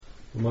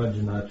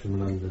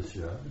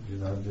Majanachamanandasya,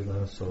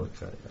 Janardana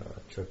Salakaya,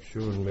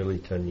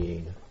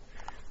 Chakshurmilitanyena,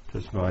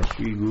 Tasma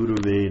Shri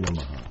Guruve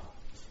Namaha,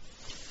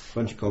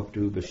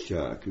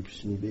 Panchkoptubhasya,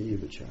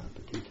 Kripsnivevacha,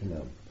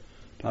 Patitanam,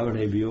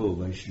 Pavanebhyo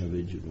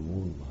Vaishnavidya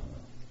Namo Namaha.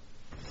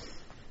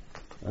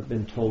 I've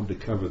been told to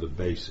cover the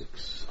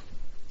basics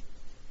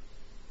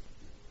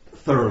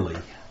thoroughly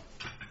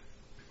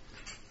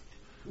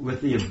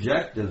with the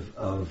objective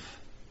of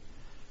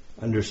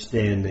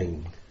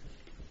understanding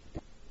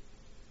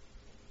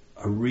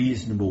a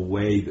reasonable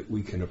way that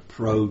we can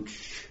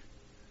approach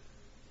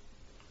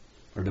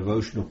our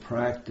devotional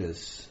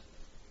practice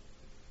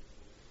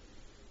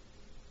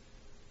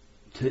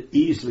to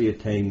easily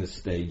attain the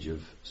stage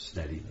of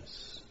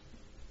steadiness.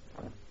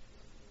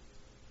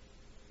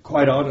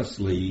 Quite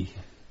honestly,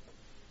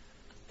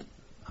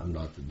 I'm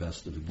not the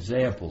best of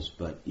examples,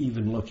 but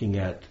even looking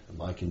at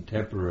my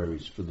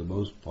contemporaries for the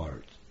most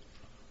part,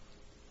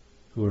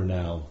 who are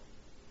now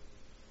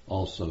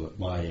also at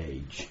my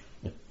age,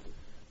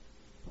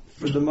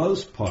 for the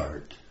most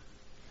part,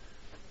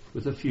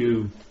 with a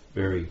few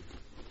very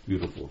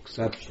beautiful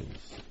exceptions,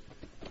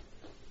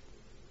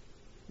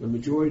 the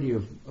majority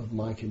of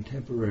my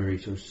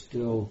contemporaries are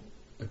still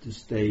at the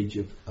stage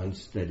of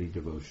unsteady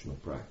devotional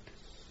practice.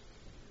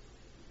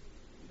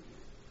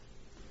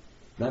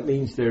 That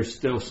means there's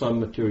still some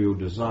material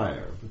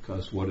desire,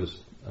 because what does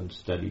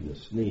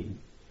unsteadiness mean?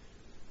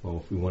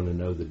 Well, if we want to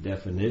know the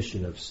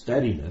definition of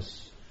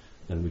steadiness,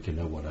 then we can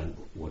know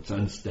what's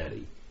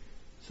unsteady.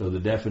 So the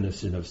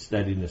definition of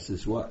steadiness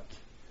is what?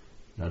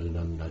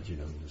 Nadanam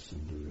najanam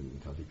nasundaram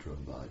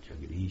kavitramba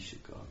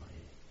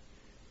jagadishakamaye.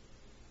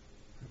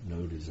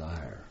 No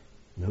desire.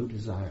 No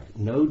desire.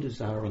 No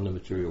desire on the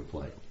material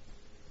plane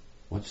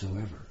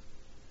whatsoever.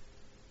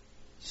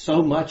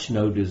 So much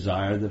no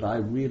desire that I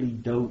really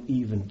don't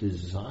even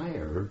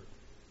desire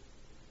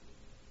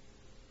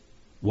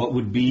what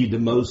would be the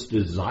most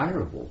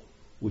desirable,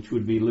 which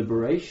would be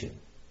liberation.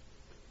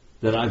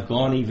 That I've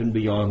gone even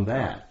beyond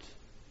that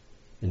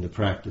in the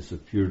practice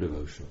of pure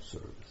devotional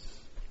service.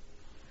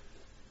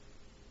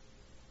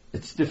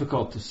 It's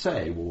difficult to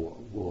say,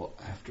 well,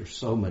 after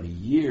so many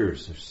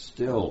years, there's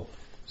still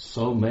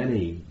so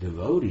many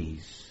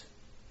devotees.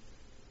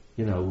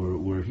 You know,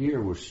 we're here,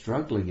 we're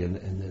struggling,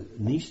 and the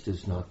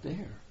Nista's not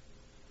there.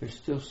 There's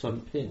still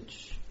some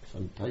pinch,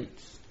 some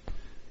tights.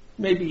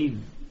 Maybe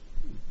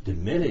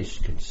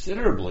diminished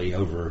considerably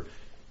over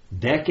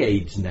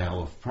decades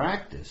now of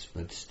practice,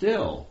 but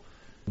still,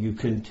 you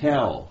can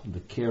tell the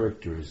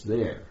character is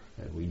there,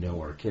 and we know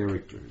our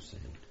characters,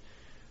 and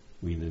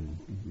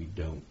we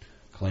don't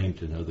claim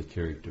to know the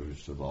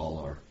characters of all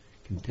our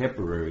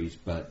contemporaries,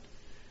 but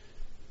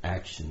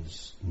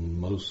actions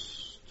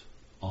most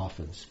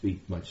often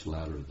speak much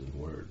louder than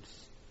words.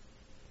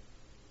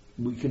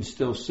 We can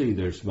still see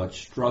there's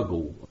much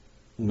struggle,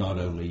 not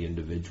only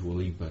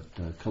individually, but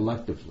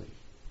collectively.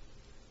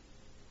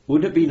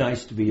 Wouldn't it be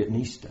nice to be at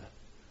Nista?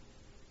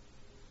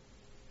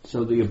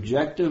 So the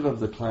objective of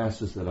the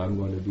classes that I'm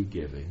going to be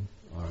giving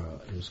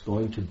is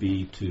going to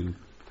be to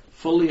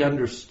fully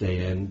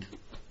understand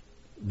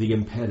the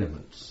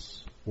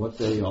impediments, what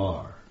they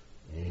are,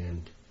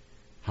 and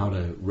how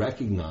to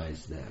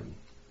recognize them,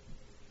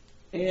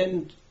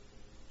 and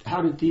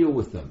how to deal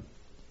with them.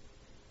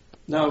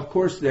 Now, of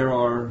course, there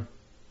are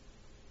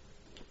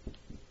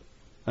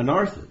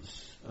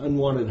anarthas,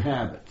 unwanted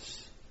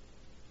habits.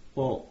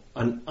 Well,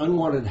 an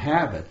unwanted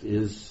habit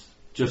is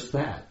just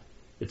that.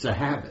 It's a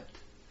habit.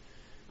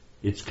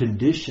 It's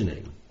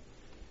conditioning.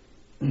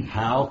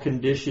 How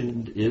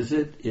conditioned is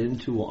it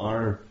into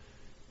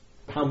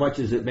how much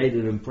has it made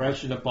an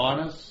impression upon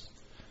us?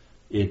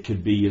 It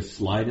could be a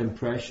slight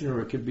impression,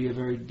 or it could be a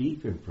very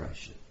deep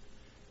impression.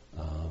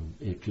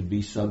 It could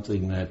be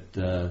something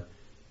that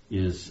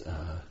is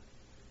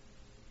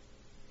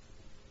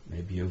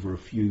maybe over a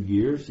few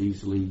years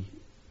easily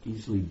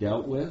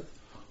dealt with,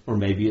 or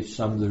maybe it's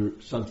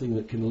something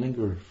that can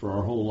linger for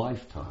our whole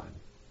lifetime.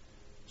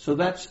 So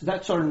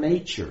that's our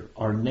nature.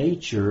 Our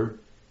nature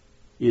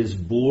is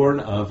born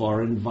of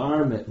our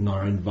environment, and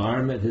our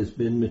environment has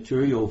been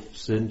material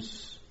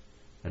since,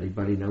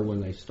 anybody know when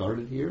they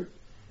started here?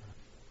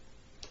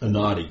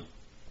 Anadi.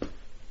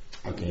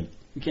 Okay,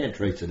 we can't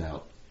trace it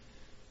out.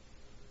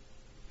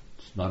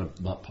 It's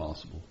not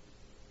possible.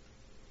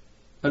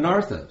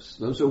 Anarthas,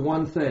 those are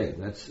one thing.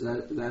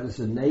 That is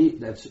innate.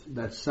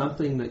 That's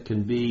something that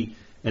can be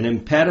an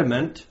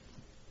impediment,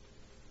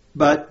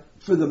 but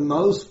for the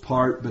most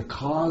part,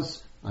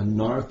 because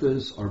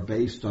anarthas are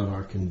based on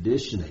our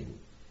conditioning,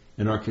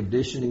 and our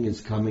conditioning is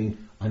coming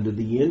under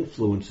the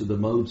influence of the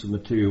modes of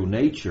material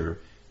nature,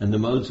 and the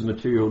modes of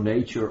material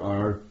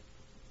nature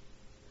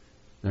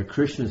they're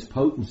Krishna's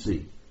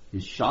potency,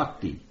 his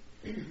Shakti,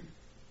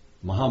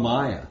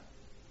 Mahamaya.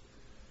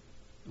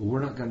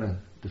 We're not going to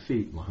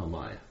defeat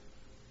Mahamaya.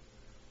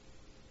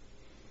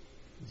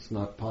 It's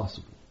not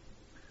possible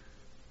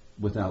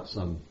without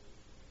some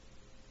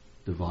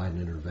divine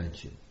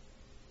intervention.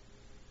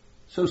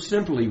 So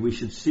simply, we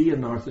should see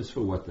anarthas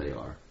for what they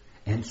are,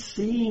 and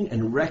seeing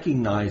and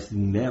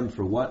recognizing them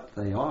for what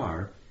they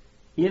are,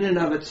 in and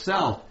of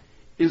itself,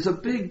 is a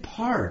big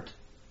part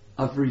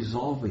of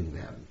resolving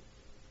them.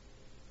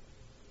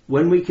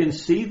 When we can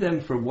see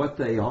them for what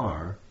they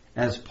are,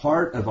 as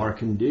part of our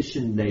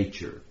conditioned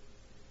nature,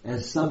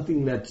 as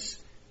something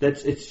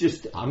it's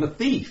just, I'm a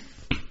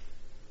thief.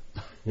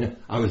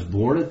 I was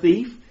born a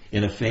thief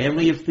in a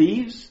family of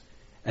thieves,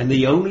 and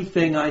the only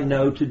thing I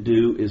know to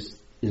do is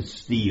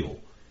steal.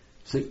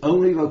 It's the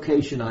only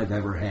vocation I've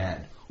ever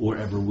had or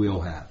ever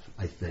will have,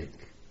 I think.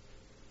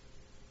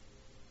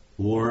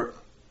 Or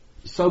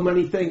so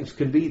many things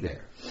can be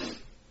there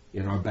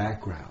in our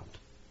background.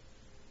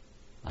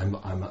 I'm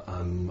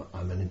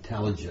an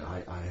intelligent.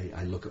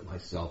 I look at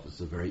myself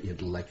as a very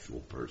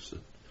intellectual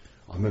person.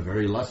 I'm a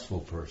very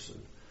lustful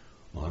person.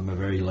 I'm a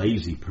very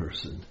lazy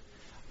person.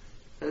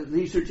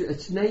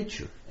 It's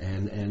nature,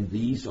 and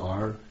these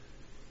are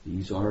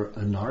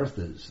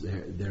anarthas.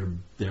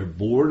 They're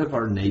born of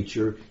our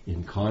nature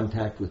in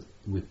contact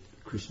with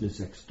Krishna's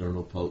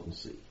external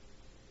potency,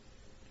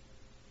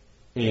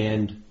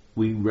 and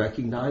we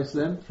recognize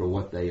them for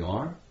what they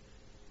are,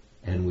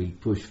 and we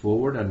push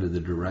forward under the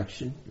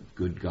direction of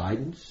good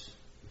guidance,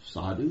 of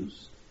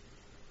sadhus,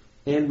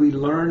 and we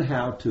learn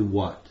how to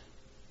what?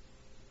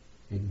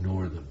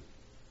 Ignore them.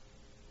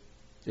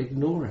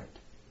 Ignore it.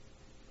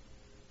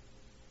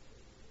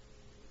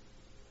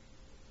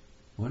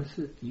 What is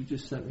it? You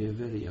just sent me a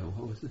video.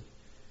 What was it?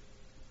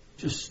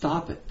 Just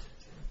stop it.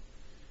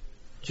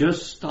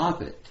 Just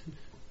stop it.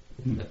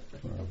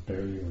 I'll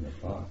bury you in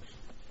a box.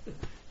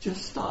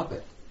 Just stop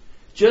it.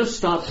 Just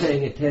stop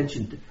paying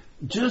attention.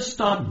 Just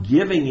stop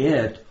giving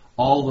it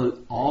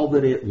all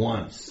that it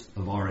wants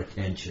of our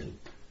attention.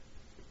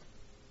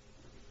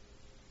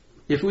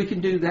 If we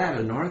can do that,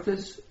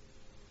 anarthas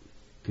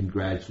can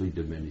gradually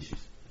diminish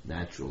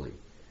naturally.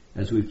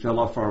 As we fill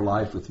off our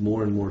life with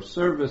more and more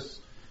service,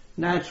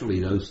 naturally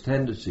those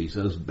tendencies,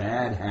 those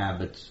bad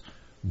habits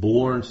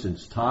born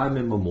since time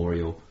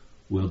immemorial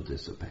will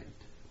dissipate.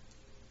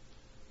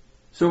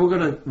 So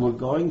we're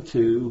going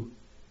to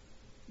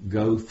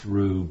go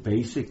through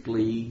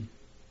basically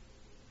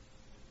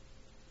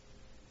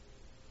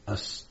a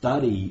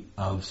study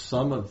of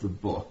some of the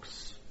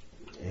books,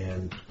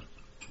 and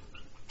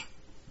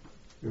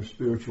your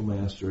spiritual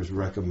master has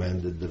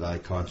recommended that I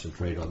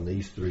concentrate on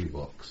these 3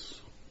 books.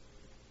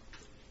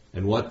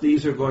 And what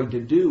these are going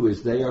to do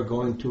is they are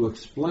going to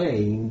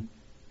explain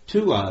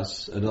to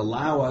us and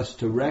allow us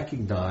to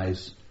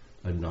recognize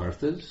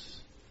anarthas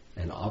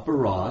and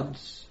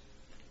aparads,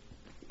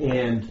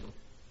 and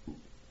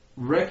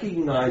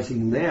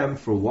recognizing them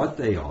for what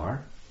they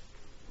are,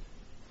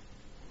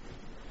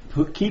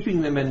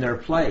 keeping them in their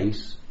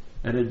place,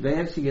 and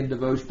advancing in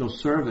devotional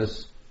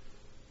service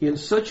in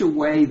such a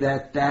way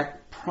that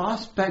that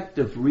prospect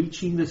of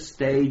reaching the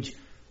stage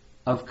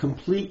of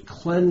complete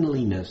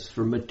cleanliness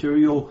from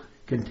material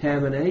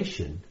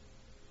contamination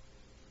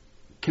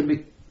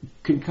can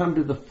come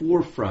to the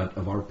forefront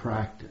of our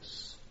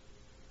practice.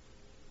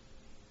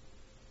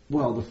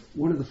 Well,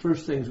 one of the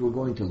first things we're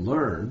going to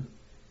learn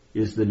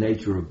is the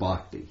nature of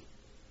bhakti.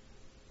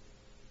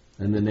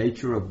 And the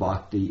nature of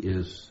bhakti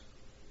is,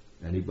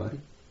 anybody?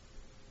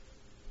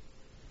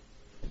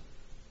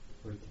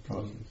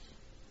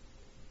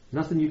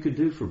 Nothing you could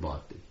do for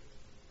bhakti.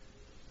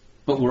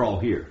 But we're all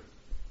here.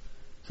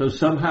 So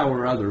somehow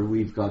or other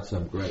we've got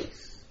some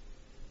grace.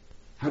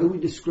 How do we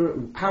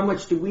describe, how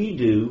much do we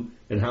do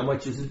and how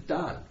much is it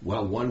done?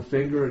 Well, one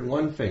finger and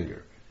one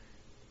finger.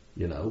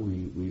 You know,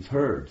 we've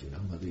heard,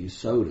 Mother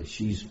Yasoda,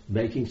 she's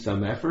making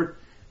some effort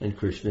and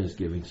Krishna is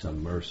giving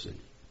some mercy.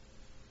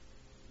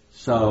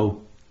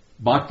 So,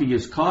 bhakti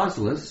is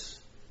causeless,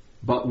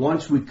 but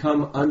once we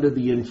come under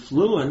the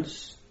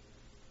influence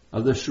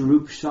of the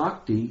Swarup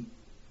Shakti,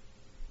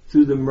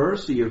 through the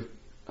mercy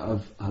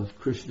of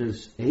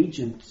Krishna's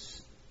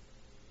agents,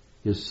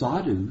 his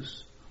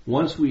sadhus,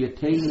 once we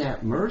attain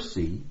that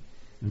mercy,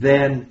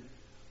 then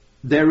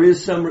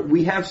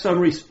we have some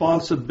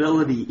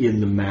responsibility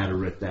in the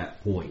matter at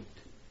that point.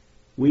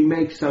 We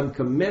make some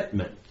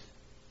commitment.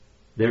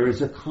 There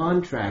is a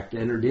contract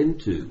entered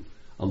into,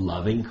 a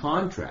loving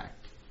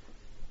contract.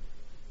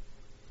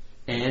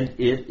 And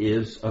it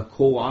is a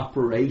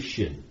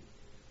cooperation.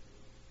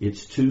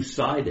 It's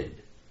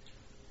two-sided.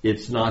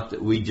 It's not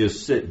that we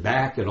just sit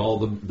back and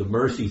all the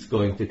mercy's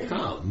going to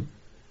come.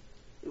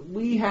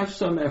 We have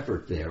some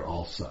effort there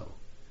also.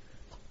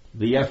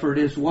 The effort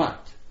is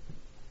what?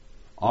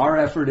 Our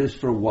effort is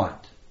for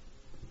what?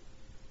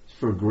 It's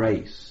for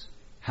grace.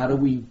 How do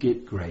we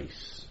get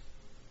grace?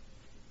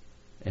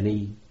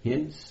 Any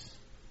hints?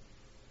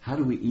 How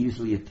do we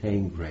easily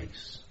attain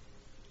grace?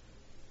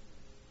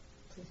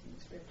 Pleasing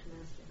the spiritual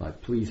master. By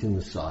pleasing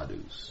the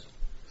sadhus.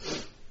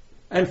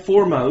 And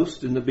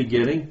foremost, in the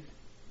beginning,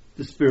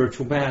 the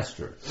spiritual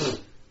master.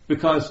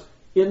 Because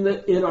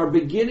in our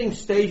beginning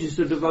stages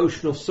of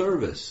devotional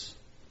service,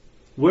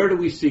 where do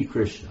we see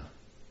Krishna?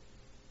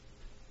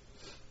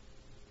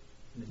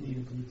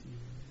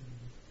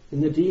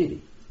 In the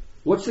deity.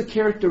 What's the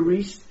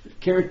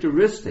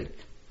characteristic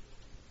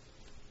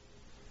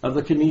of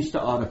the Kanista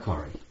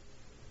Adhikari?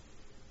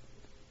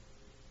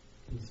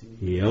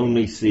 He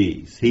only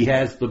sees. He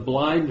has the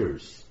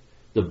blinders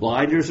The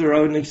blinders are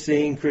only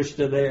seeing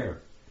Krishna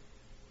there.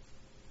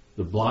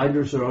 The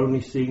blinders are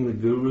only seeing the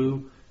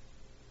Guru,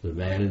 the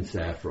man in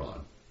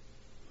saffron,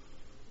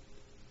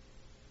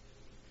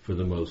 for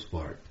the most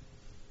part.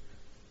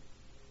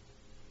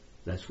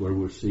 That's where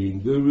we're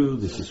seeing Guru.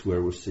 This is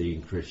where we're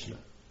seeing Krishna.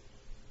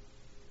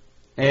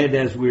 And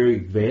as we're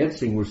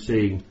advancing, we're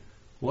seeing,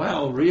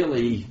 well,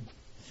 really,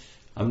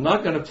 I'm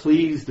not going to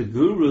please the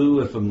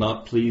Guru if I'm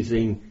not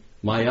pleasing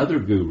my other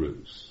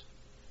gurus.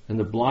 And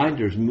the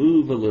blinders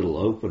move a little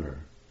opener.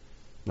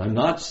 And I'm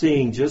not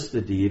seeing just the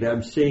deed.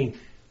 I'm seeing,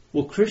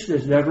 well,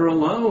 Krishna's never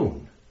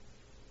alone.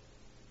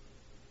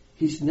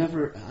 He's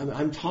never,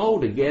 I'm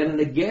told again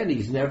and again,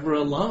 he's never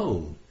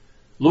alone.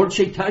 Lord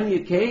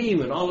Chaitanya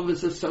came and all of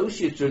his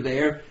associates are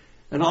there,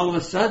 and all of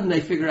a sudden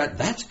they figure out,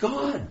 that's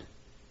God.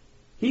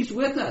 He's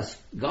with us.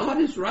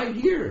 God is right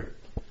here.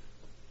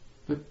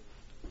 But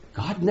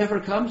God never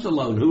comes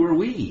alone. Who are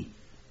we?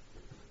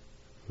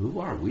 Who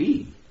are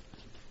we?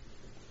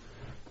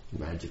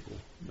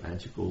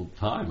 Magical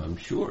time, I'm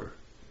sure,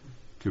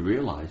 to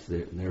realize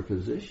their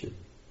position.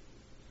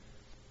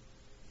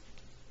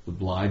 The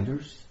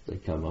blinders, they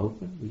come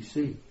open, we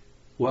see.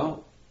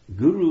 Well,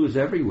 Guru is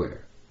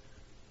everywhere.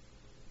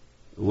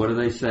 What do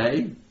they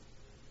say?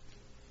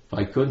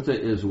 Vaikuntha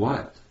is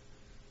what?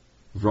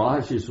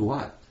 Vraj is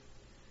what?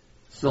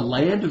 It's the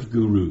land of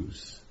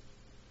gurus.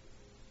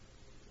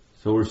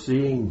 So we're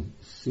seeing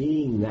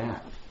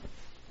that.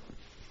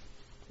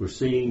 We're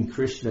seeing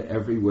Krishna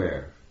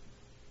everywhere.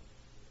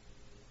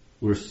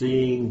 We're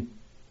seeing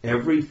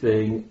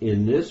everything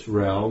in this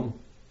realm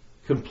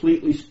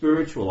completely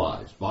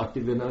spiritualized.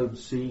 Bhaktivinoda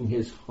seeing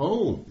his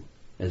home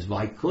as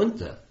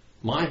Vaikuntha.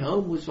 My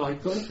home was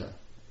Vaikuntha.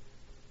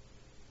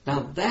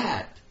 Now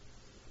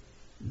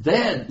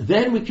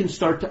then we can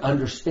start to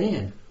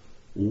understand,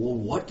 well,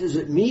 what does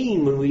it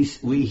mean when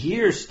we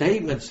hear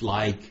statements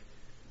like,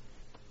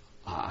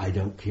 I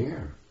don't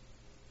care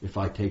if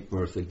I take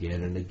birth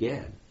again and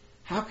again.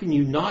 How can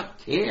you not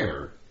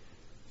care?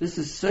 This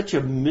is such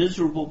a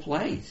miserable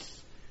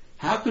place.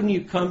 How can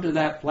you come to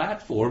that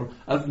platform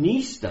of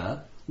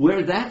Nista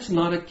where that's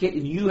not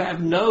you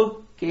have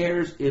no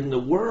cares in the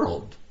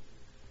world?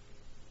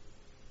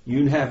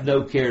 You have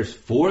no cares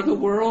for the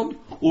world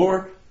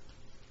or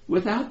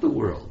without the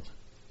world.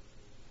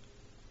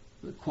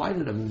 Quite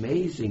an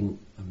amazing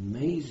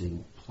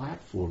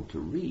platform to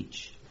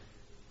reach.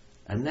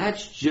 And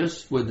that's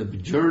just where the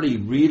journey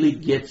really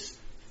gets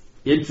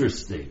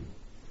interesting.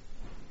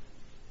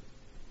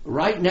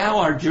 Right now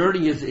our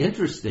journey is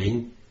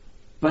interesting,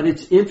 but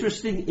it's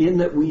interesting in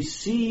that we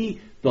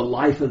see the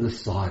life of the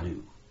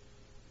sadhu.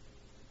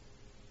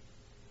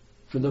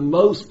 For the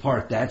most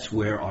part, that's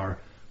where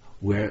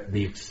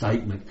the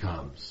excitement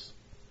comes.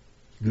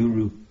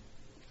 Guru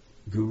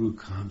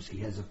comes, he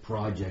has a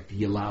project,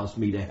 he allows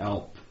me to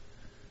help.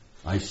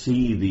 I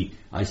see the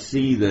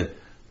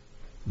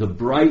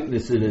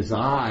brightness in his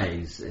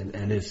eyes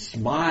and his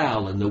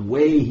smile and the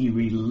way he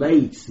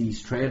relates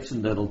these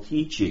transcendental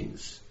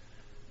teachings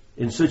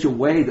in such a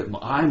way that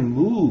I'm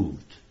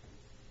moved.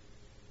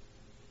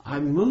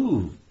 I'm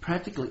moved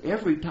practically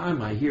every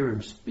time I hear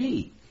him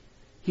speak.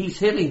 He's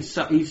hitting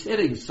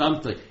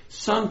something.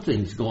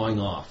 Something's going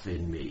off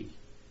in me.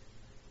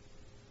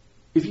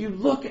 If you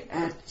look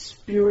at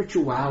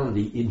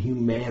spirituality in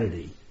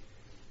humanity,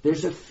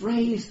 there's a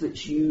phrase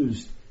that's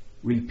used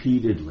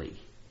repeatedly.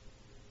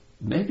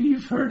 Maybe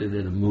you've heard it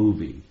in a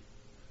movie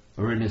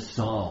or in a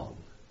song.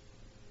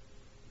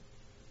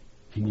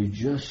 Can you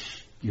just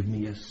give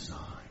me a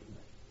sign?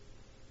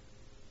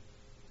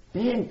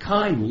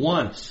 Mankind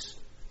wants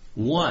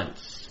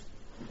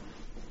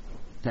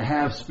to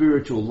have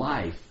spiritual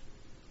life,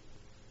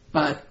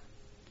 but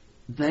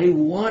they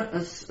want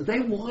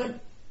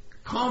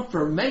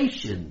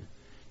confirmation.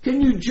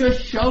 Can you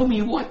just show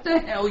me what the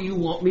hell you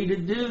want me to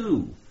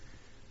do?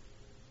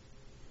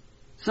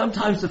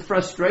 Sometimes the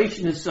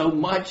frustration is so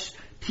much,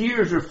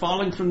 tears are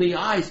falling from the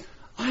eyes.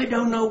 I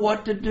don't know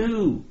what to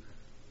do.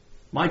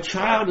 My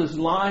child is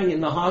lying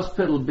in the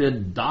hospital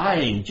bed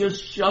dying.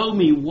 Just show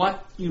me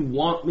what you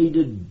want me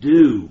to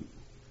do.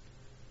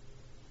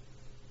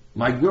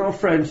 My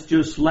girlfriend's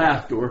just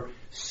left, or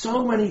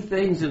so many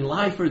things in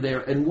life are there.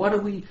 And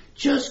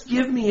just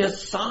give me a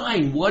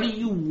sign. What do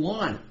you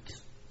want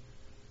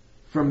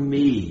from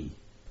me?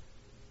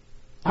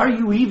 Are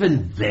you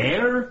even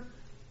there?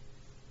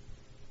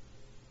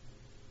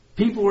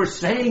 People are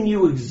saying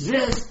you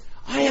exist.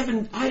 I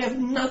have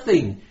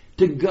nothing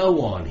to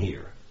go on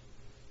here.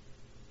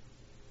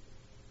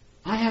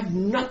 I have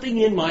nothing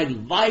in my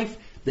life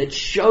that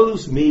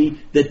shows me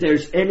that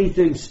there's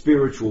anything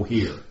spiritual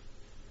here.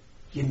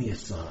 Give me a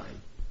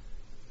sign.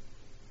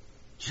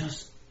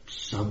 Just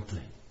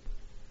something.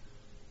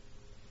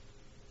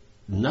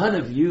 None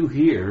of you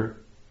here,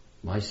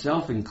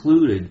 myself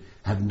included,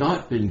 have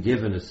not been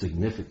given a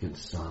significant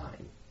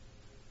sign.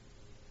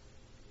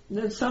 And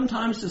then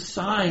sometimes the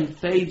sign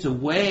fades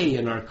away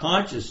in our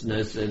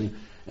consciousness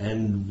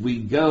and we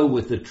go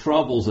with the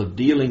troubles of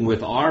dealing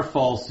with our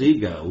false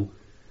ego.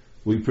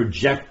 We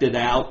project it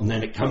out and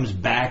then it comes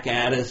back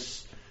at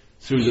us.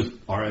 through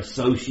our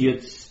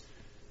associates,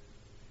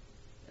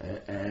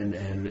 and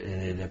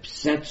it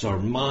upsets our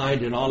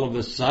mind, and all of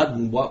a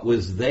sudden what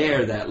was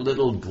there, that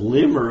little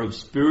glimmer of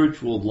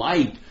spiritual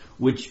light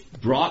which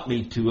brought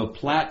me to a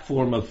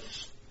platform of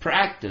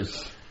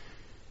practice,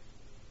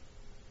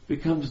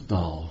 becomes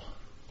dull.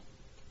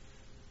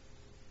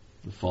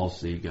 The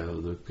false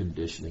ego, the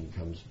conditioning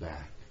comes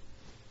back.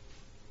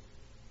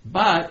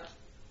 But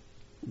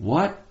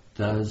what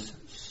does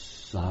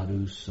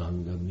sadhu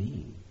sangha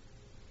mean?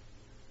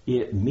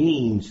 It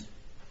means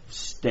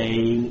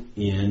staying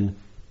in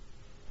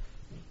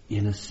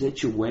a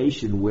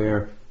situation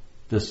where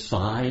the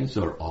signs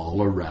are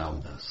all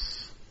around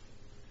us.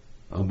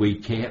 And we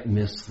can't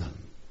miss them.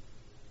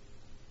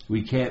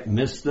 We can't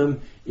miss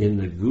them in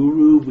the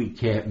guru. We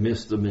can't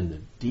miss them in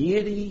the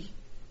deity.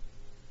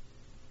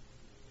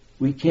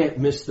 We can't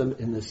miss them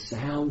in the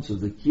sounds of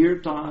the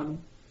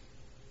kirtan.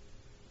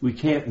 We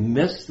can't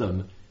miss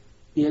them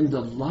in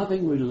the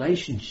loving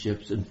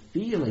relationships and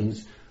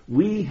feelings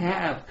we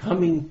have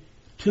coming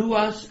to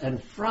us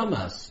and from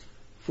us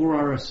for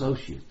our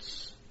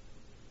associates.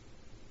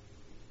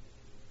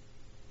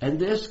 And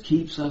this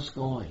keeps us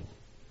going.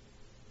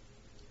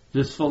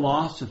 This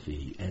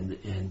philosophy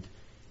and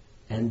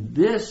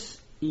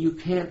this, you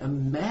can't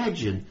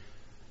imagine.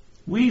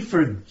 We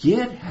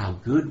forget how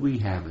good we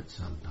have it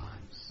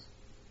sometimes.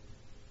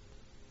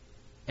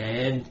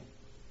 And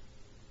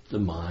the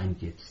mind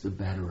gets the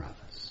better of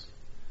us.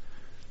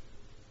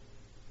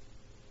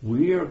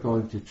 We are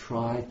going to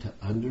try to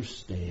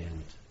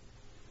understand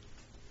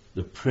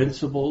the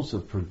principles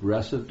of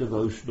progressive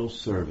devotional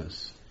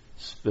service,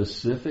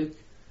 specific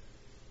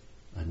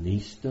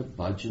Anista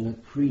Bhajana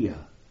Kriya,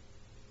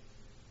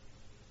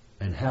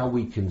 and how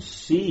we can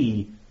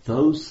see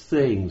those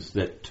things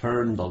that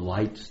turn the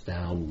lights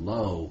down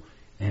low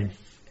and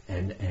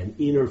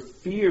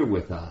interfere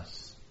with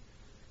us,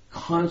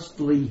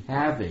 constantly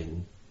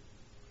having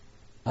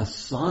a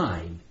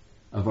sign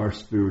of our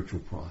spiritual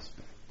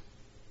prospect.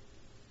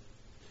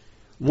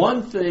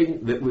 One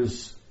thing that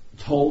was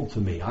told to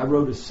me, I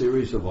wrote a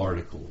series of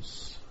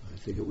articles, I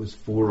think it was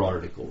 4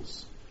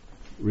 articles,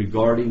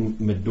 regarding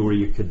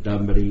Madhurya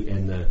Kadambini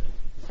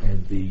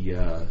and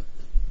the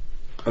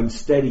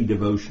unsteady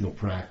devotional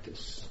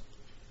practice.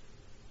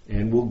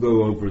 And we'll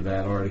go over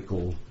that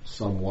article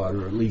somewhat,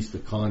 or at least the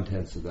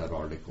contents of that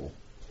article,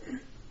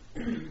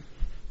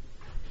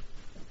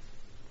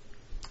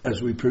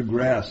 as we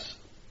progress.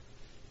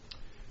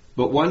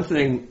 But one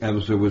thing,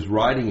 as I was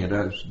writing it,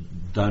 I was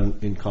done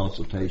in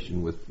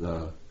consultation with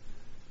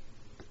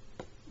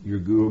your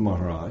Guru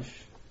Maharaj,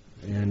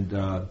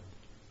 and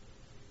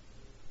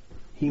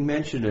he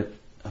mentioned it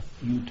a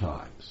few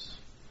times.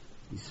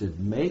 He said,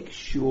 make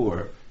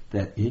sure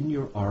that in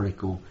your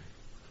article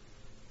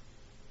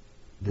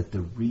that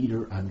the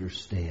reader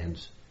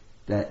understands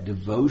that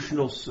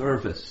devotional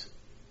service,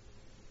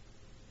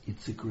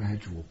 it's a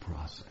gradual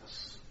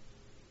process.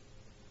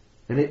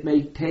 And it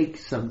may take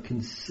some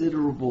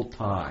considerable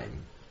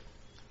time.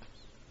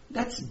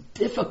 That's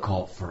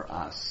difficult for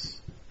us,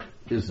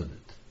 isn't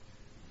it?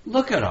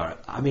 Look at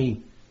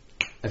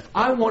if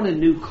I want a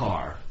new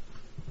car,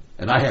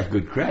 and I have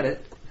good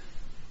credit,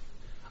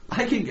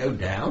 I can go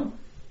down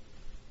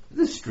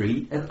the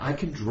street and I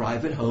can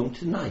drive it home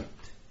tonight.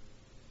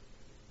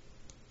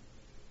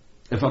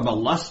 If I'm a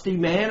lusty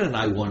man and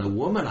I want a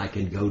woman, I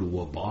can go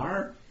to a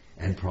bar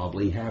and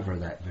probably have her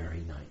that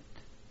very night.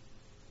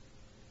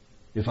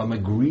 If I'm a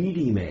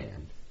greedy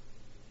man,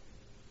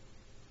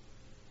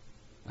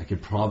 I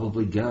could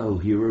probably go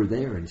here or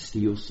there and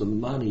steal some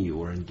money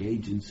or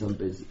engage in some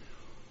business.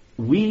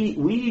 We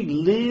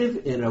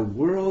live in a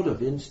world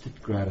of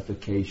instant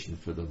gratification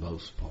for the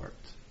most part.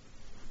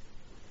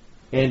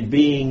 And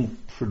being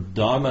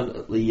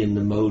predominantly in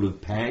the mode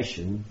of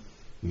passion,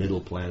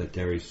 middle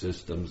planetary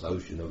systems,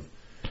 ocean of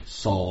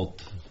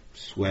salt,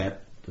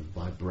 sweat of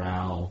my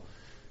brow.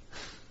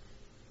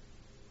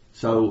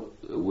 So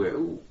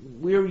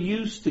we're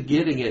used to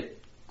getting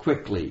it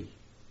quickly.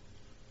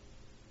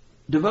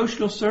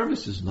 Devotional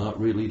service is not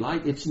really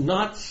like, it's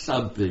not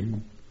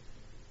something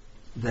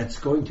that's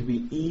going to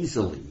be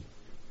easily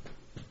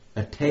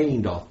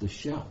attained off the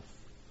shelf.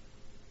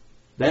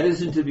 That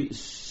isn't to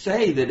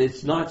say that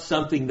it's not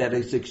something that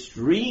is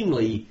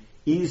extremely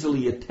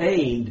easily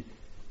attained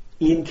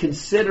in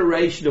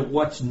consideration of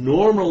what's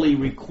normally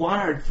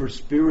required for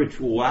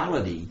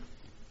spirituality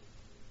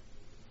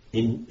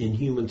in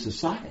human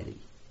society.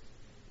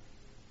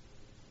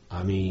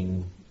 I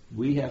mean,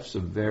 we have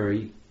some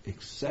very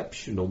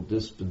exceptional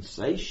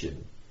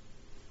dispensation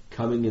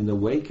coming in the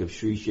wake of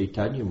Sri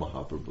Chaitanya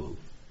Mahaprabhu.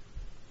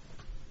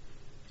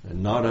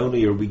 And not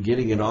only are we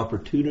getting an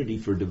opportunity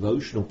for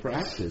devotional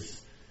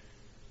practice,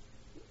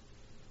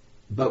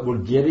 but we're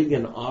getting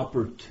an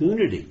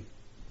opportunity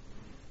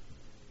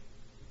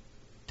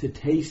to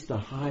taste the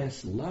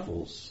highest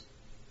levels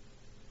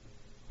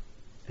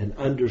and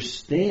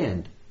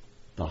understand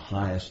the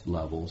highest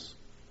levels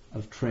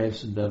of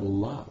transcendental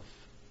love.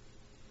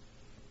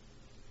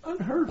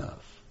 Unheard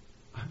of.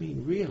 I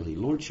mean, really,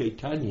 Lord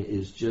Chaitanya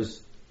is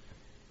just,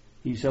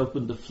 he's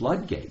opened the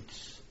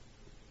floodgates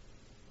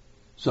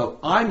So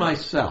I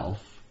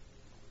myself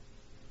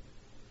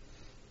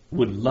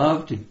would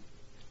love to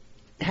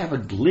have a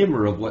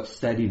glimmer of what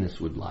steadiness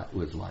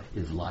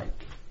is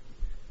like.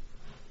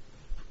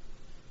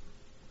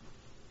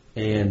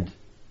 And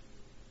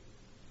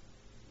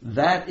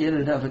that in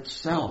and of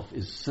itself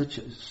is such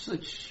a,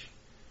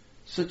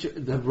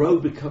 the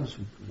road becomes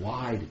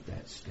wide at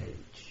that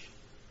stage.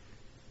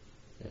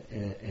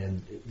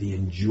 And the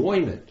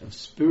enjoyment of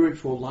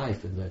spiritual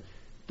life and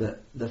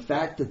the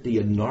fact that the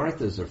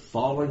anarthas are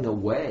falling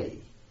away.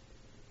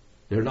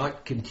 They're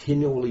not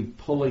continually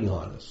pulling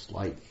on us.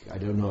 Like, I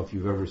don't know if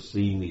you've ever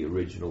seen the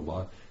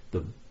original,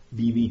 the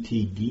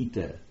BBT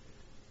Gita,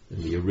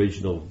 in the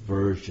original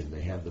version.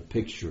 They have the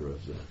picture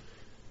of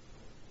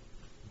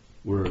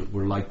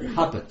we're like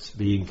puppets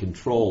being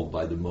controlled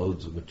by the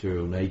modes of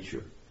material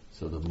nature.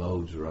 So the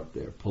modes are up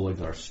there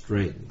pulling our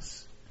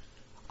strings.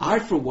 I,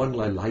 for one,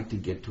 like to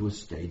get to a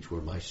stage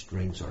where my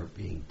strings aren't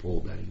being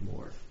pulled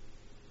anymore.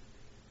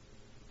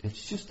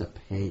 It's just a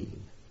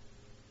pain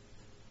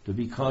to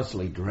be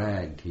constantly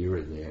dragged here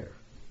and there,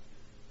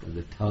 and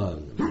the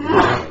tongue, and the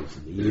eyes,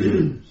 and the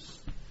ears.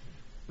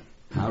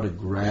 How to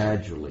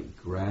gradually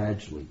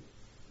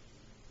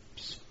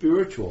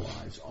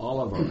spiritualize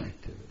all of our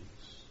activities.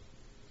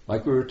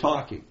 Like we were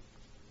talking,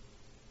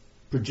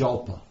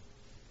 prajalpa.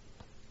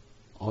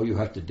 All you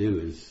have to do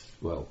is,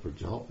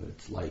 prajalpa,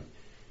 it's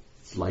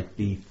like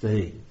the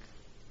thing.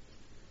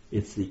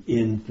 It's the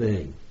in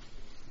thing.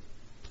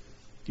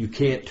 You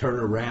can't turn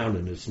around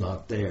and it's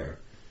not there.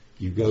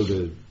 You go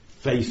to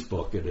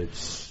Facebook and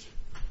it's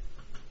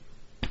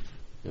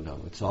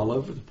all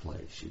over the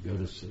place. You go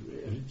to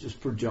just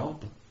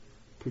prajalpa,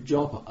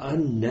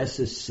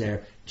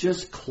 unnecessary,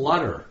 just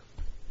clutter.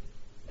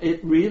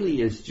 It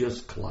really is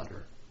just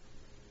clutter.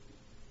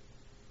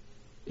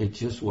 It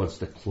just wants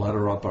to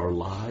clutter up our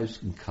lives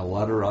and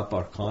clutter up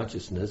our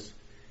consciousness.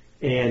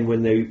 And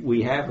when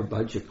we have a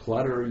bunch of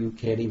clutter, you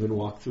can't even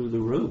walk through the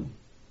room.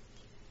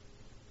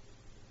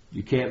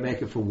 You can't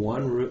make it from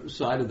one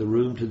side of the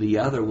room to the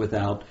other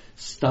without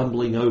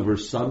stumbling over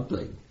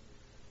something.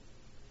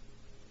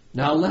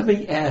 Now let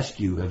me ask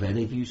you, have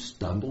any of you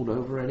stumbled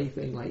over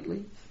anything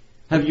lately?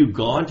 Have you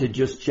gone to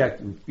just check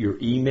your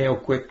email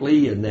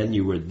quickly and then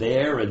you were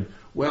there and,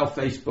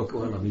 Facebook,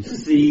 let me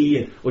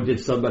see, or did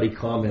somebody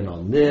comment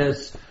on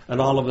this? And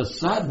all of a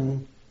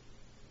sudden,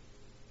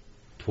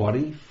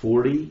 20,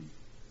 40,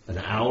 an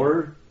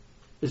hour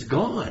is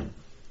gone.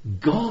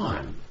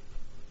 Gone.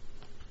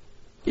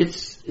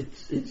 It's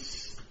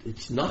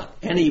not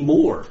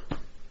anymore.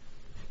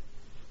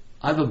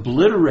 I've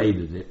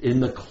obliterated it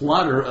in the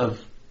clutter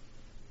of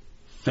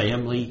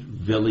family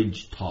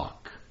village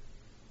talk.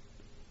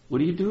 What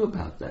do you do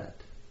about that?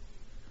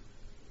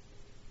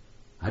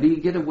 How do you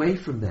get away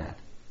from that?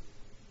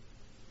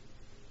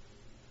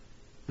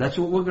 That's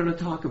what we're going to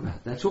talk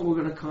about. That's what we're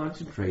going to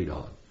concentrate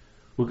on.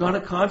 We're going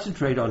to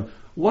concentrate on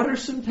what are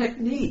some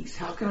techniques?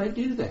 How can I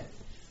do that?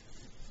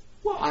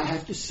 Well, I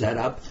have to set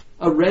up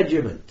a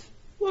regiment.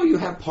 Well, you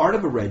have part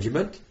of a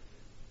regiment,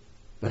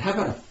 but how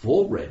about a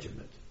full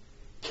regiment?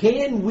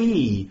 Can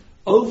we,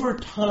 over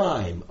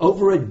time,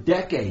 over a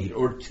decade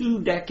or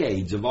 2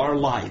 decades of our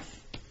life,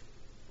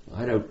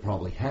 I don't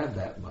probably have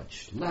that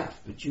much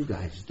left, but you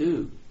guys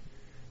do.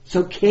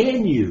 So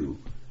can you,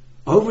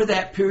 over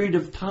that period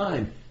of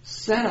time,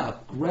 set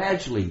up,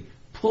 gradually,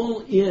 pull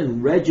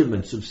in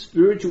regiments of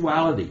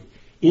spirituality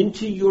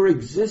into your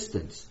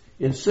existence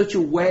in such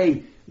a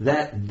way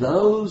that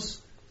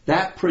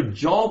that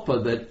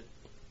prajalpa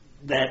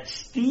that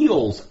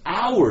steals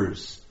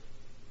hours,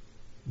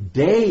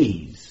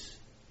 days,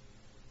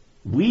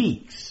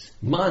 weeks,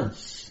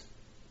 months,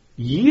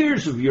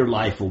 years of your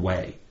life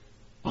away.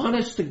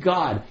 Honest to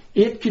God,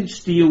 it can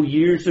steal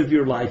years of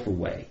your life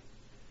away.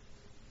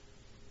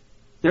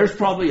 There's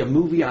probably a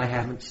movie I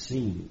haven't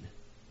seen.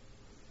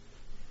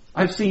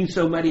 I've seen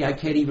so many I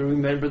can't even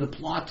remember the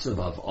plots of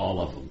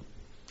all of them.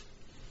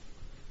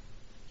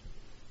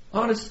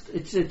 Honest,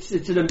 it's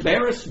an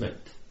embarrassment.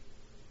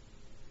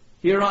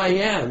 Here I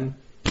am,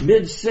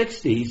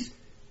 mid-60s,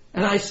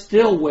 and I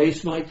still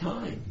waste my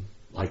time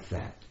like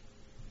that.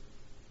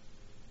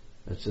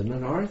 That's an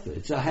anartha.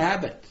 It's a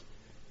habit.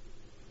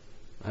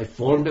 I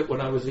formed it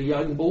when I was a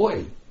young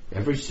boy.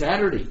 Every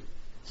Saturday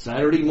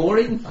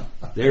morning,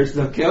 there's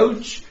the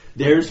coach,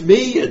 there's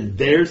me, and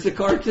there's the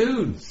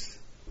cartoons.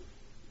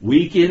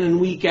 Week in and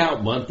week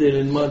out, month in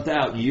and month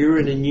out, year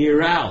in and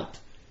year out.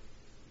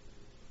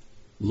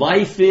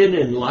 Life in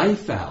and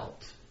life out.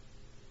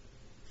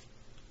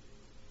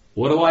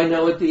 What do I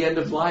know at the end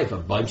of life? A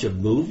bunch of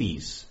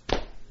movies.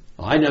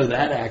 I know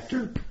that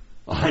actor.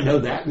 I know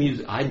that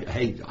music. I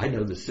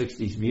know the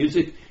 60s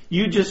music.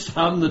 You just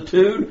hum the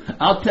tune,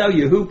 I'll tell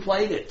you who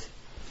played it.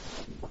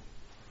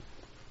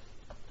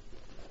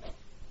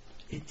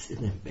 It's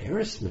an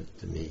embarrassment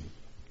to me.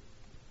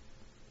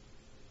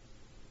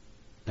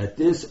 At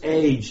this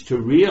age, to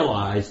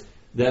realize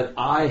that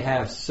I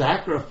have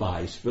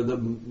sacrificed for the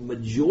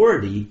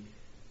majority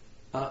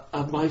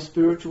of my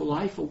spiritual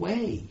life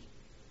away.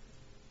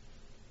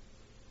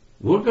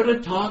 We're going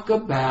to talk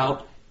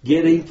about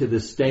getting to the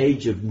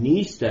stage of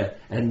Nista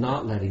and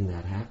not letting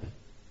that happen.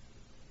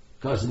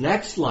 Because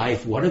next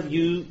life, one of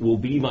you will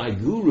be my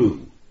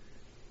guru.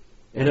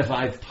 And if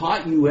I've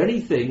taught you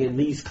anything in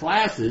these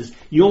classes,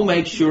 you'll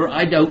make sure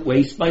I don't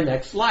waste my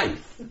next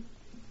life.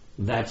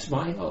 That's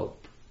my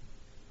hope.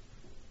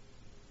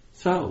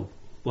 So,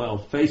 well,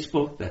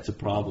 Facebook, that's a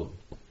problem.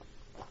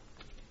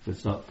 If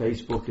it's not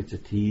Facebook, it's a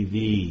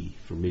TV.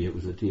 For me,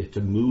 it's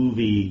a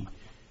movie.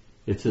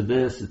 It's a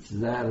this, it's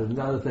that,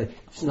 another thing.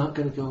 It's not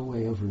going to go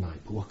away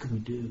overnight. But what can we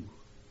do?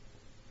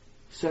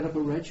 Set up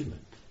a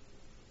regiment.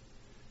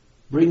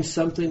 Bring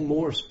something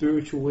more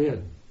spiritual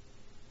in.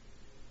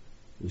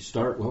 We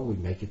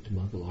make it to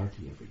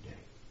Mangalarti every day.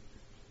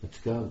 Let's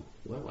go.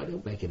 Well, I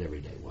don't make it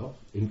every day. Well,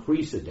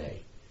 increase a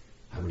day.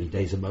 How many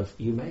days a month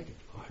do you make it?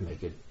 Oh, I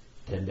make it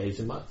 10 days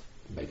a month.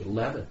 Make it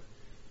 11.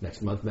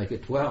 Next month, make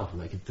it 12.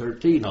 Make it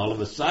 13. All of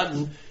a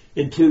sudden,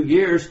 in 2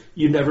 years,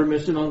 you never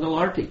miss an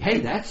Mangalarti. Hey,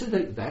 that's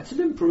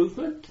an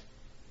improvement.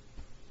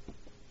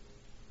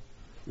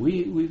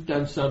 We've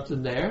done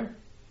something there.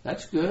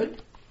 That's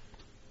good.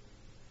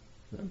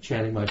 I'm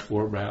chanting my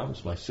 4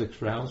 rounds, my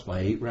 6 rounds, my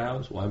 8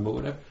 rounds,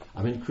 whatever.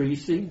 I'm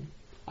increasing.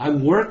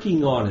 I'm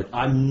working on it.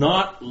 I'm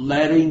not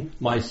letting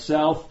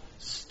myself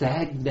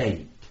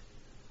stagnate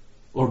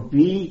or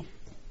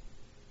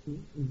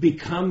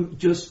become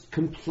just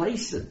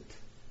complacent.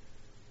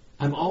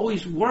 I'm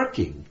always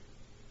working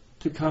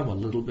to come a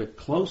little bit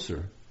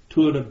closer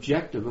to an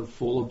objective of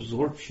full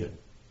absorption.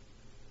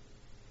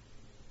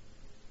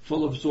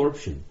 Full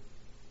absorption.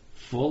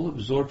 Full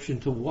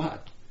absorption to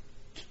what?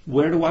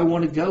 Where do I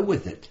want to go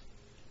with it?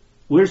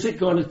 Where's it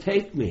going to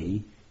take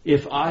me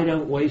if I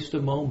don't waste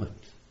a moment?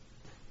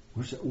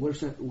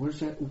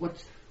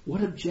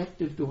 What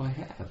objective do I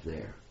have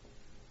there?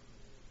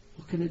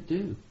 What can it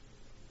do?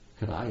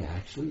 Could I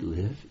actually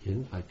live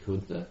in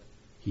Vaikuntha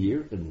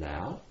here and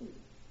now?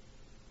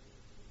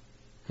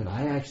 Could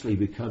I actually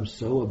become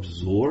so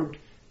absorbed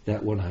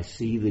that when I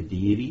see the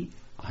deity,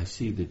 I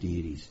see the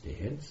deity's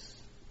dance?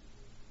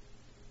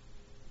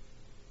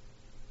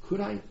 Could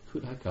I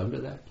come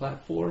to that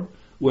platform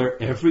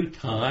where every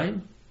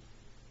time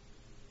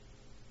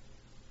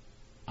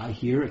I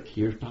hear a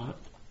kirtan,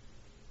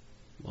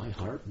 my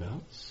heart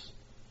melts,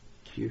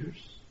 tears?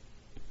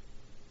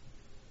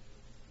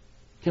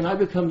 Can I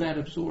become that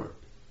absorbed?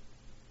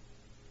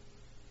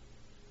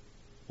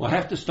 Well, I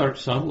have to start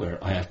somewhere.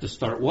 I have to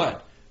start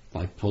what?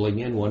 By pulling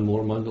in one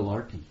more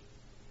Mangalarti.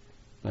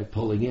 By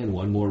pulling in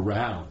one more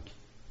round.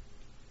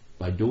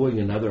 By doing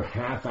another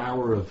half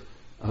hour of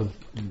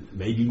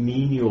maybe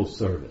menial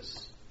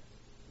service.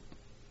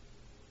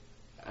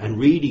 And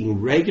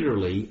reading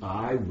regularly,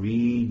 I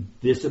read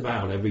this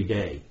about every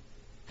day.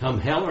 Come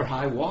hell or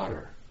high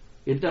water.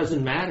 It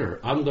doesn't matter.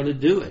 I'm going to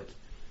do it.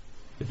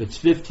 If it's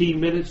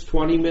 15 minutes,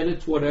 20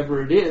 minutes,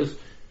 whatever it is,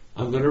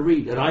 I'm going to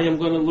read. And I am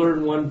going to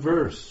learn one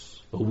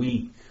verse a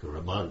week or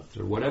a month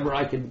or whatever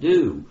I can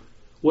do.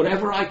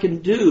 Whatever I can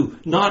do.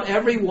 Not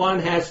everyone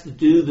has to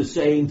do the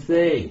same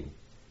thing.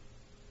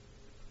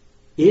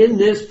 In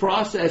this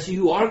process,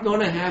 you are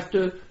going to have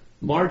to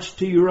march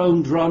to your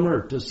own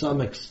drummer to some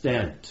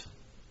extent.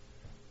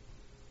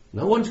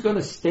 No one's going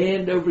to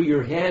stand over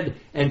your head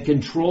and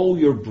control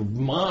your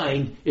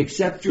mind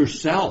except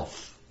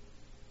yourself.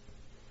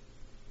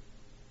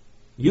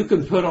 You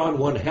can put on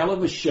one hell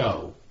of a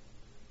show.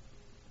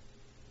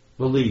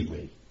 Believe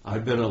me,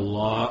 I've been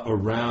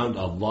around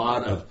a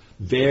lot of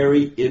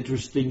very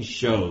interesting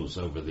shows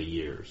over the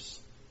years.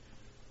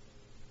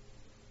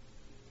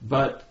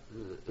 But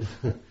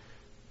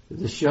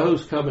the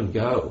shows come and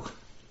go.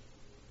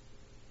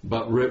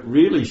 But what it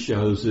really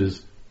shows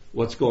is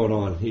what's going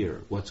on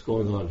here. What's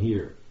going on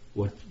here?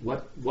 What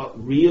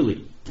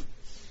really?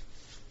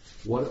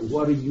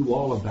 What are you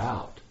all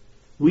about?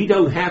 We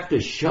don't have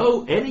to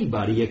show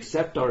anybody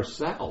except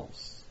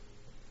ourselves.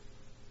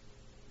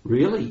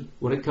 Really,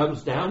 when it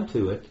comes down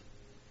to it,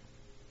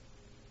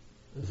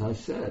 as I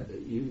said,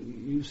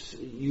 you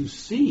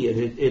see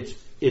it.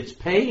 It's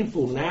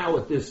painful now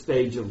at this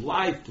stage of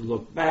life to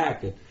look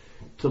back and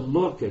to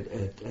look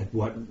at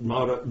what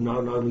not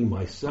only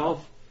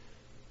myself,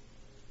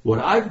 what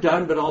I've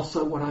done, but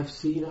also what I've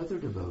seen other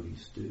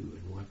devotees do,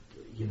 and what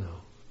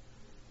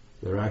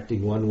they're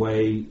acting one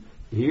way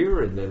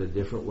here and then a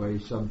different way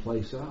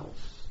someplace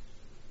else.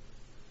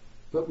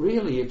 But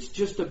really, it's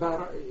just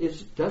about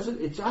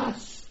it's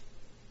us.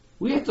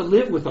 We have to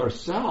live with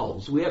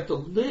ourselves. We have to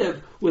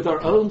live with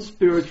our own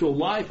spiritual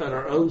life and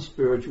our own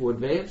spiritual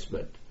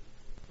advancement.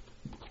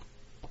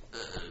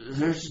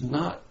 There's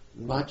not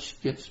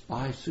much gets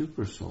by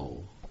Super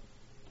Soul.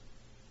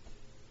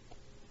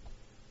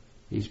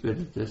 He's been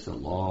at this a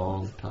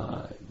long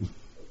time.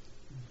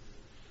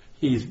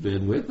 He's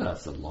been with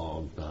us a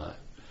long time.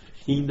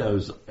 He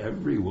knows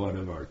every one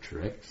of our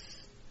tricks.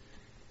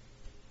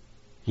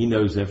 He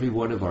knows every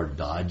one of our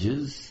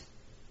dodges.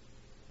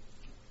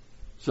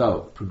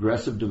 So,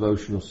 progressive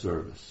devotional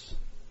service.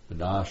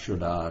 Tada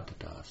Shraddha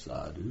Tata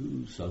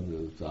Sadhu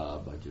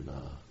Sangha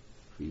Bhajana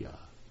Kriya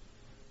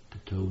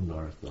Tato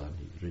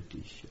Narthani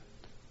Vritishat.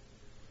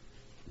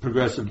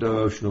 progressive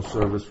devotional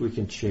service, we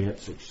can chant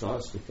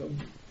Siksastikam.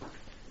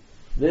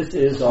 This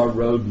is our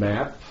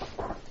roadmap,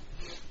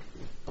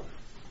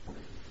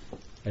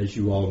 as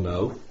you all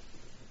know.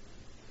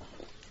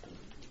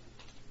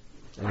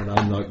 And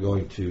I'm not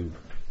going to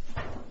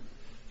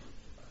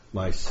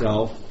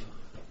myself,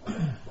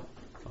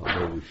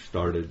 although we've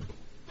started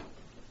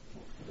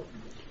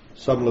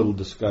some little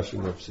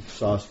discussion of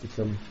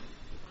Siksastikam.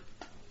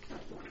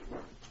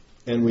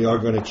 And we are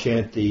going to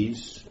chant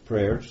these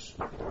prayers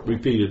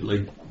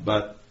repeatedly,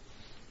 but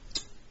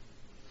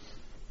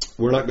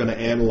we're not going to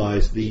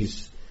analyze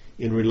these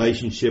in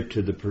relationship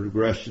to the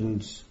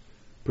progressive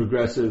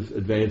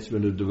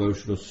advancement of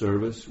devotional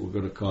service. We're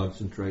going to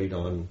concentrate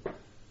on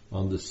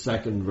the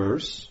second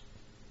verse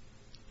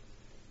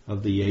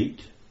of the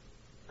 8,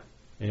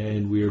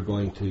 and we are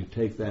going to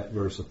take that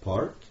verse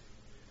apart,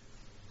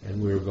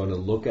 and we're going to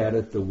look at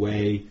it the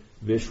way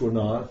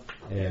Vishwanath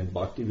and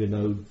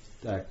Bhaktivinoda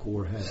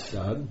Thakur have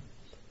done,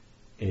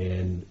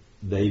 and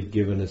they've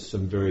given us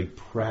some very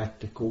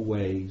practical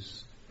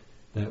ways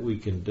that we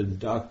can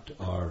conduct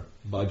our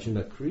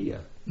bhajana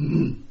kriya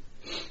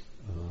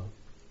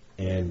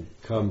and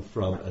come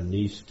from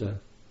anista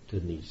to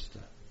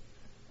nista.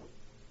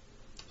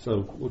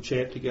 So we'll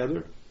chant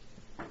together.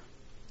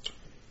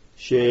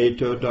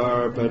 Sheto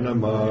darpana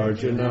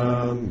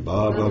marjanam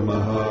bhava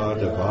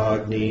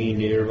mahadavagni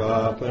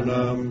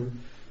nirvapanam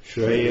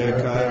Shreya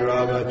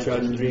Kairava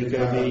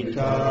Chandrika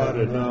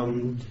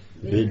Vitaranam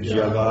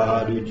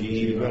Vijavadu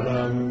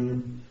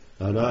Jivanam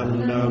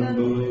Anandam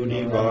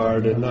Bhuni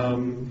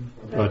Vardhanam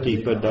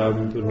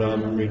Pratipadam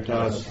Punam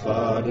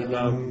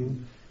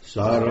Ritasvadanam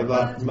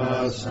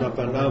Saravatma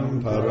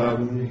Snapanam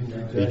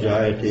Param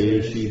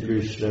Vijayate Shri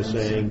Krishna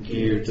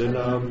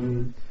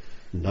Sankirtanam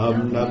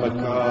Nam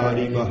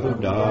Namakari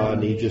Bahuda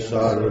Nija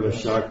Sarva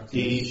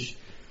Shaktish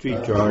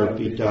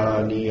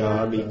Tricharpita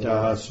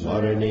Niyamita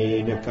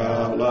Smaranena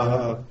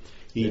Kala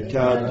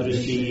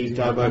Itadrisi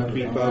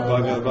Tabakripa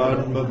Bhagavan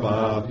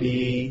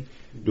Mamapi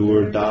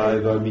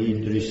Durdaiva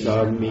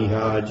Midrisam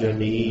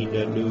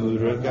Mihajanina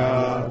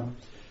Nuraga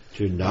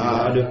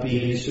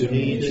Tunadapi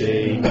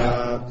Sunichena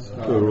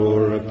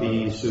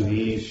Karorapi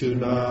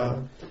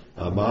Suhisuna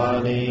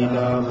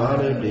Amanena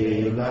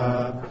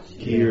Manadena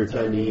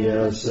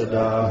Kirtaniya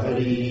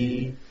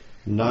Sadahari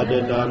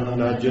Nadanam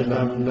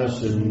Najanam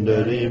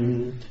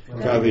Nasundarim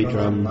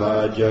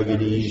Kavitramba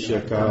Jagadisha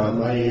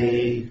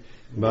Kamaye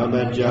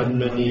Mama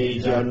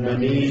Janmani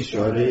Janmani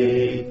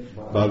Sware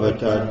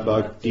Bhavatad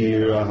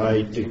Bhaktir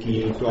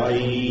Ahaitaki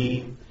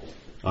Twai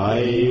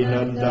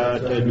Ainanda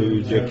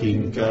Tanuja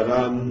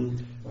Kinkaram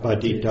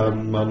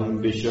Patitam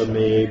Mam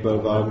Vishame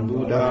Bhavam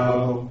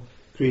Budao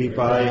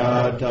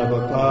Kripaya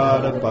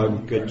Tavapada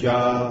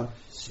Pankaja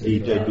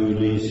Stita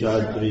Duli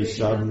Sadri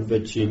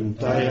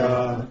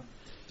Samvachintaya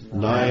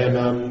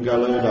Nayanam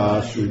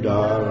Galada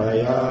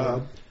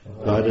Sudaraya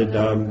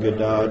Vadadam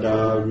Gadada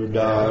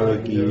Rudara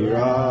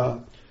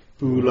Gira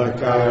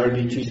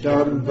Pulakarni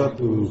Chitam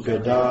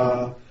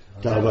Vapukada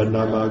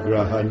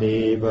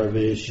Tavanamagrahane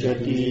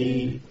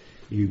Bhavishyati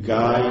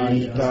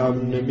Yugaitam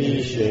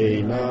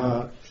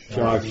Nimishena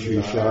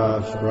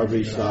Chakshusha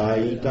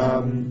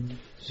Pravisaitam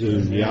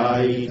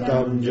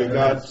Sunyaitam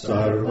Jagat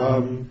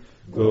Sarvam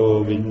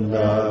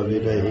Govinda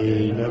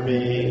Vidahe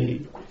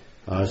Name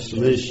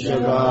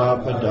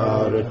Aslishyava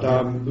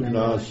Padaratam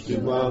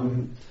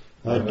Punastuvam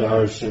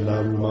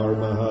Adarshanam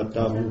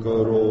Marmahatam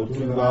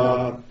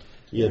Gorotuva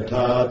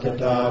Yata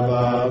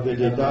Tatava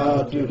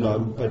Vidadatu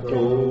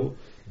Lampato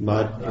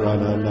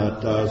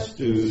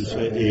Madrananatastu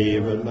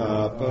Saeva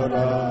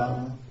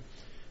Napara.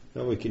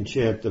 Now we can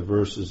chant the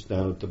verses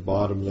down at the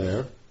bottom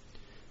there.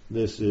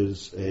 This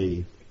is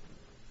a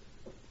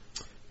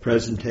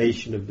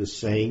presentation of the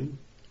same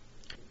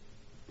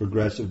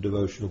progressive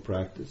devotional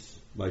practice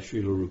by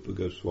Srila Rupa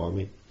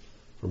Goswami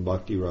from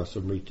Bhakti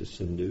Rasamrita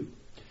Sindhu.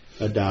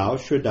 Adao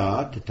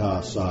Shraddha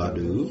Tata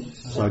Sadhu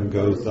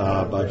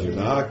Sangotha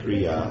Bhajana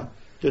Kriya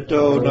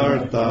Tato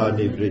Nartha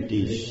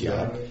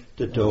Nivritisya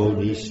Tato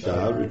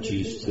Nista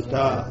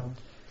Ruchistata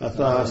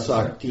Atha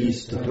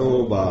Saktis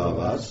Tato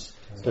Bhavas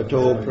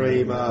Tato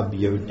Prema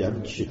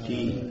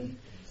Bhyodamchati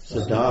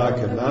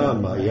Sadakana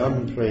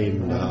Mayam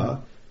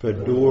Premna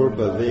Pradur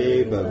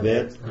Bhave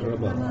Bhavet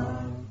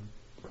Krama.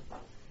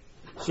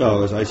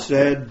 So, as I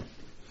said,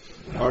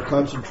 our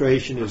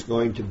concentration is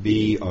going to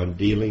be on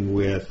dealing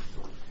with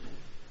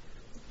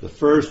the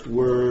first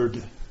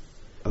word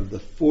of the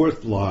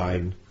fourth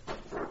line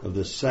of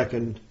the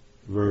second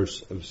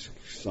verse of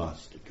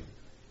Siksastikam.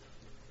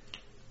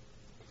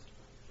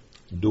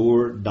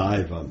 Dur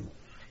Daivam.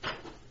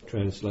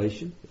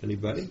 Translation,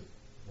 anybody?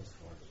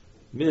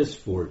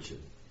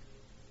 Misfortune.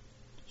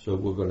 So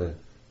we're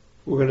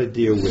going to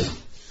deal with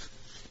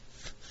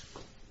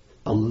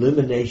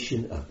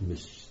elimination of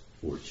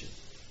misfortune.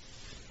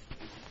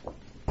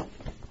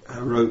 I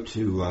wrote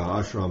to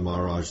Ashram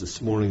Maharaj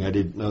this morning. I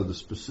didn't know the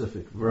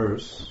specific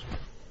verse,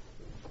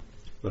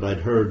 but I'd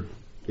heard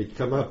it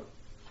come up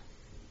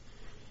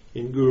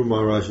in Guru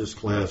Maharaj's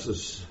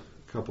classes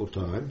a couple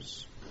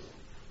times.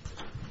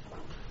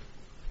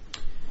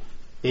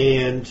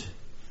 And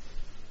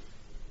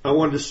I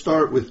wanted to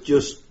start with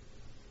just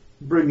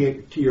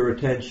bringing to your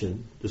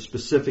attention the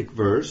specific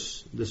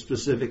verse, the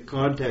specific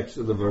context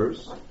of the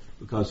verse,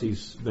 because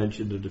he's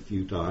mentioned it a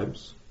few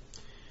times,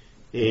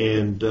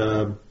 and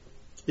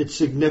its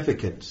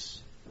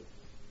significance.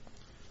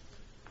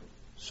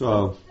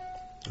 So,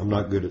 I'm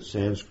not good at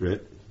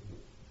Sanskrit.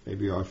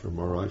 Maybe Ashram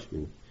Maharaj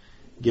can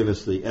give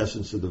us the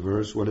essence of the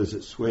verse. What is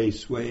it?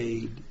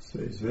 Swayed.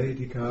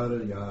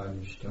 Sveitikara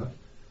yanishta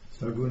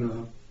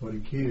saguna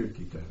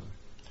parikirtita.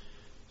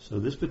 So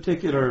this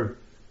particular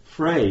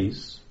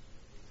phrase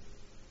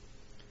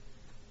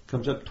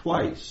comes up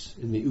twice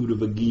in the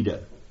Uddhava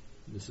Gita.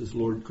 This is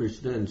Lord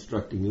Krishna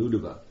instructing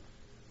Uddhava.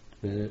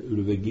 The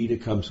Uddhava Gita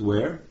comes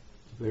where?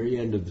 At the very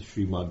end of the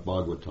Srimad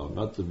Bhagavatam.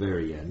 Not the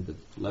very end, but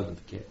the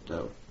 11th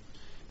canto.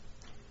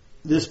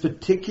 This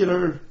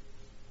particular,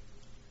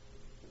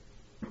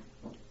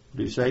 what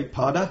do you say,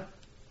 pada?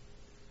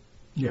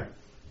 Yeah.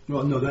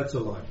 Well, no, that's a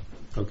line.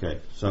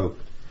 Okay, so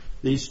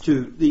these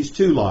two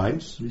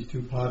lines. These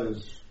two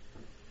padas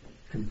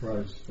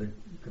comprise a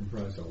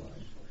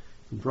line.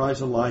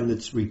 Comprise a line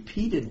that's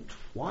repeated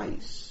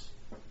twice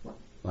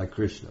by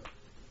Krishna.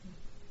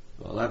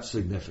 Well, that's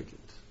significant.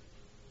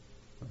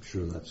 I'm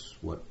sure that's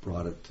what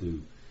brought it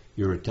to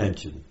your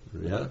attention,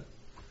 yeah?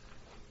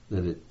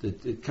 That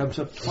it comes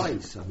up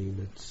twice. I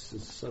mean, it's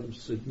some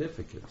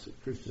significance.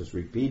 Krishna's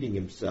repeating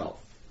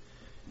himself.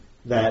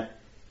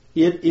 That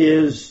it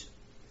is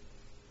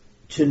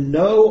to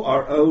know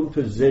our own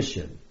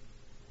position,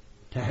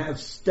 to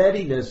have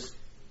steadiness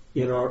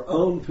in our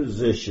own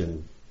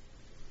position,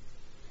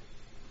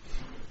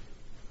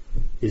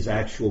 is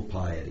actual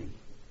piety.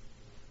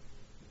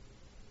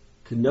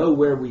 To know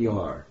where we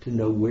are, in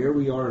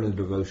a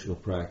devotional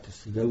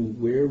practice, to know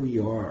where we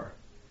are,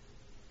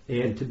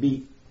 and to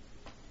be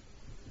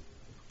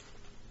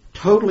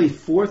totally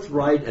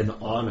forthright and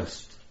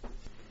honest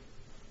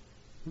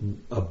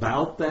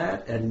about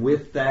that and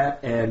with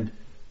that, and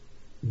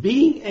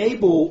being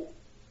able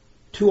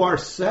to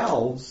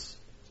ourselves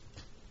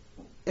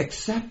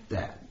accept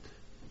that.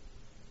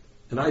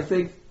 And I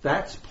think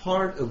that's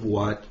part of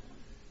what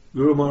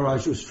Guru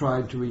Maharaj was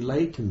trying to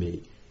relay to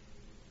me.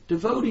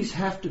 Devotees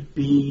have to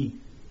be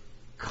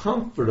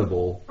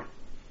comfortable.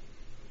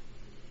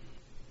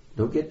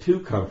 Don't get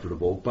too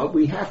comfortable, but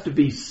we have to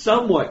be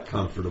somewhat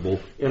comfortable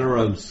in our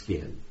own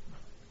skin.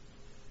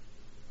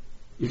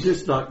 You're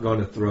just not going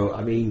to throw,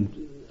 I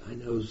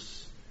know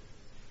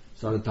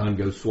Sanatana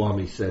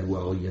Goswami said,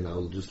 well,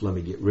 just let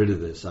me get rid of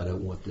this. I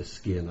don't want this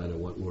skin. I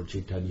don't want Lord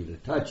Chaitanya to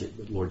touch it.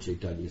 But Lord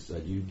Chaitanya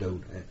said, you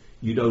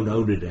don't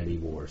own it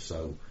anymore.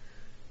 So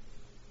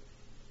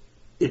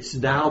it's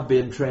now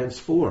been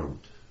transformed.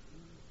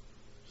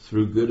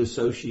 Through good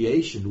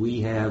association,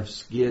 we have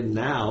skin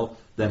now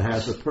that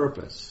has a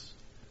purpose.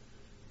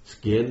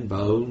 Skin,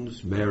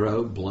 bones,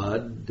 marrow,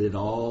 blood, it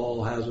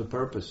all has a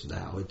purpose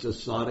now. It's a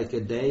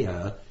sadhaka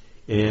deha,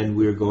 and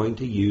we're going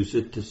to use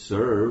it to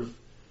serve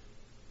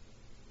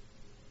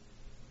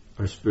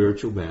our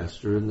spiritual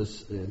master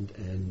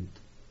and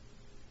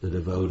the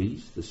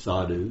devotees, the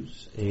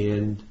sadhus,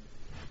 and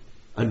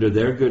under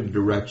their good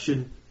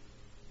direction,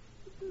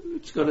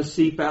 it's going to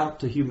seep out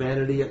to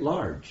humanity at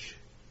large.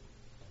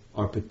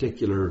 Our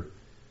particular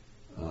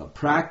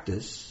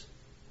practice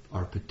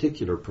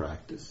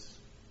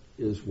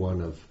is one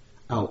of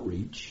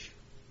outreach.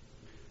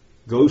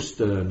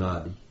 Gosta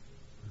Nadi.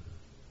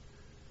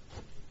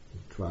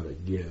 Try to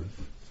give.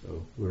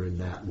 So we're in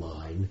that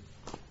line.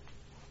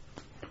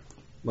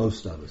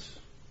 Most of us.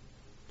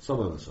 Some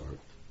of us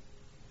aren't.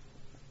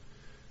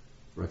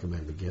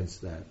 Recommend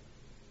against that.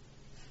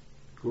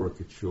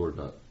 Gorakishore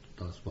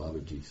Das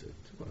Babaji said,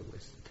 what a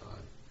waste of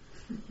time.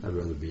 I'd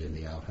rather be in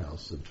the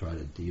outhouse than try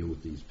to deal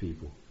with these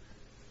people.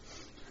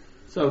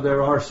 So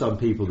there are some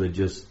people that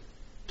just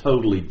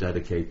totally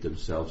dedicate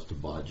themselves to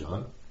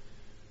bhajan.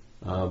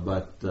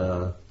 But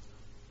it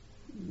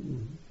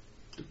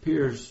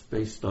appears,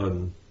 based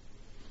on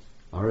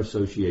our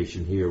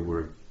association here,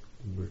 we're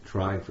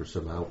trying for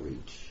some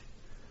outreach.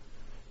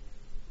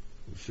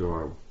 I'm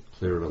sure I'm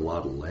clearing a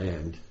lot of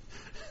land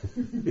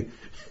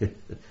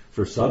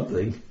for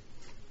something.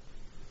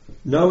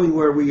 Knowing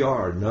where we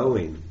are,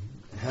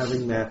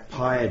 having that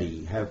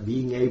piety,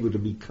 being able to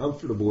be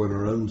comfortable in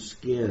our own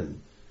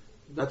skin,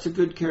 that's a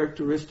good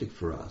characteristic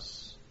for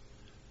us.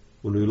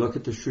 When we look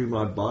at the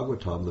Srimad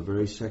Bhagavatam, the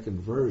very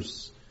second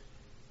verse,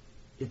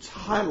 it's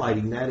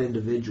highlighting that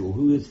individual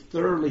who is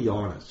thoroughly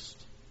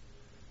honest.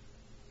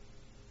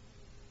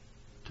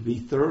 To be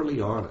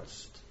thoroughly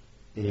honest,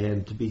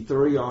 and to be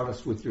thoroughly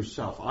honest with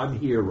yourself. I'm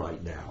here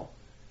right now.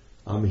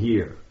 I'm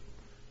here.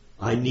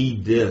 I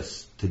need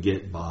this to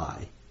get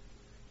by.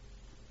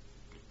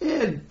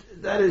 And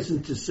that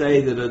isn't to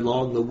say that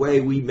along the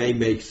way we may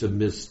make some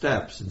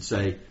missteps and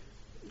say,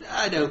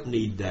 I don't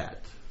need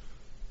that.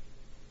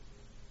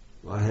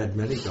 Well, I had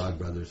many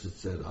godbrothers that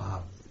said,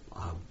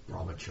 I'm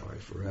brahmachari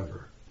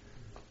forever.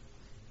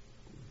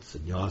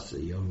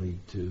 Sannyasi, only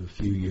to a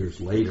few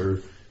years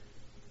later,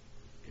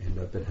 end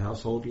up in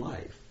household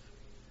life.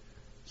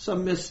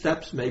 some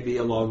missteps may be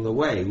along the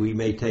way. We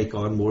may take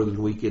on more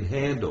than we can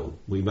handle.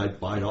 We might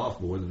bite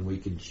off more than we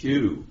can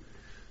chew.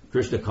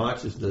 Krishna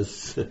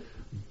consciousness,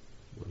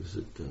 what is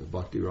it,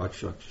 Bhakti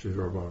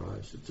Rakshakshara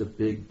Maharaj, it's a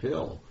big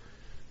pill.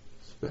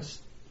 It's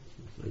best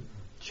like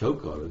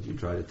choke on it if you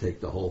try to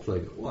take the whole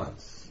thing at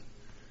once.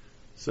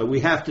 So we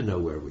have to know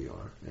where we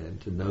are,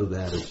 and to know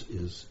that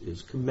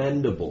is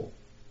commendable.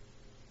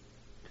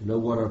 To know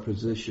what our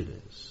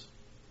position is.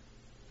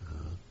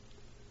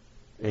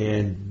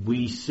 And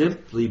we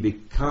simply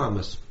become,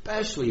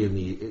 especially in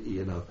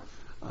the,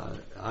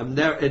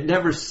 it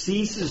never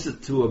ceases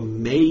to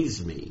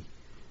amaze me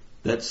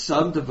that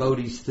some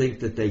devotees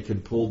think that they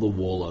can pull the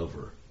wool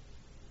over.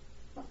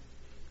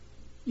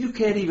 You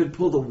can't even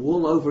pull the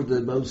wool over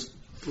the most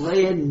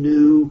brand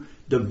new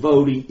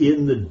devotee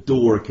in the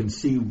door, can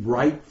see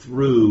right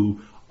through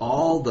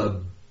all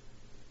the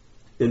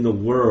in the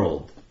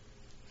world.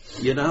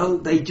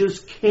 They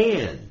just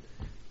can.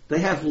 They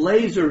have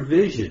laser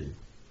vision.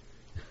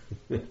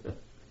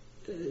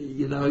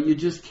 You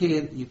just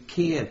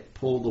can't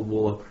pull the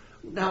wool over.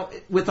 Now,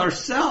 with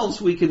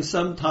ourselves, we can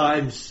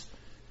sometimes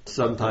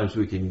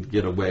we can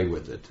get away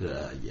with it.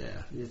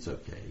 Yeah, it's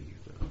okay.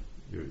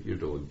 You're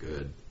doing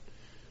good.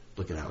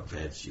 Look at how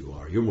advanced you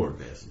are. You're more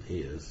advanced than he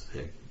is.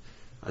 Heck,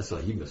 I saw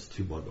he missed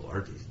 2 Mongol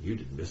artis, and you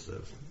didn't miss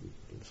those.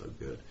 You're so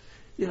good.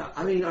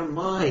 Our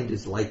mind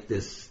is like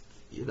this.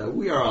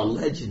 We are a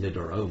legend in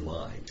our own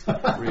mind,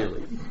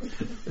 really.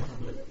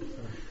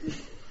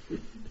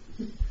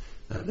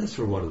 That's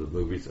from one of the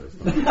movies I was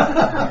talking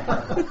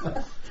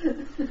about.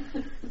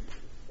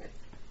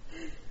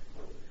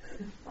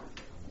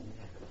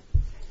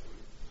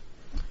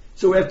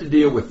 So we have to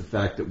deal with the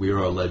fact that we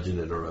are a legend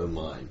in our own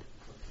mind.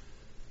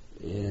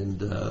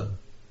 And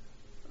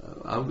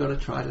we're going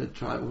to try to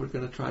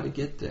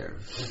get there.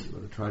 We're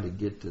going to try to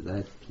get to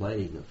that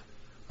plane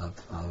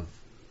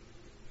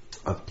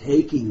of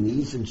taking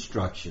these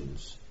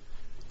instructions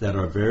that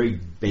are very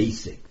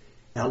basic,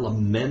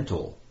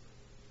 elemental,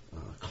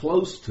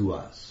 close to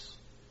us.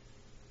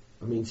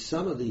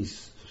 Some of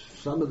these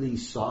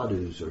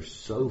sadhus are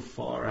so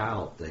far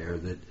out there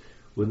that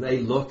when they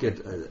look at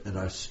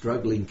a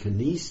struggling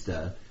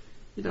kanista,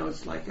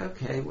 it's like,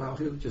 okay, well,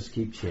 he'll just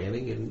keep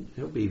chanting and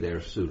he'll be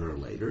there sooner or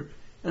later.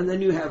 And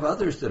then you have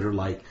others that are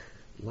like,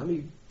 let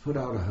me put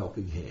out a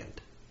helping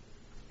hand.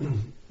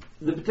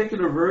 The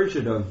particular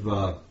version of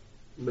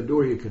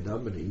Madhurya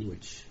Kadambini,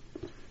 which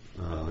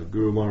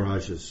Guru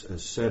Maharaj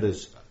has said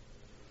is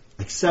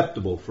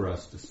acceptable for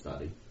us to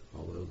study,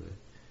 although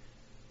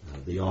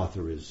the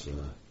author is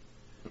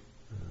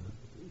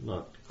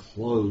not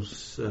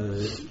close.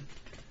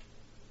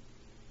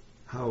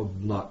 How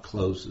not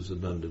close is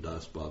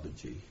Anandadas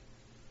Babaji?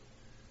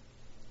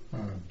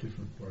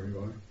 Different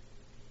parivar.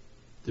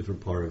 Different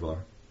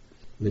parivar.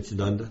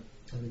 Nityananda?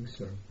 I think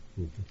so.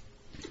 Mm-hmm.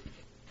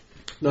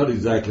 Not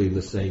exactly in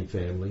the same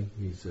family.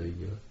 He's a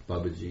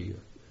Babaji,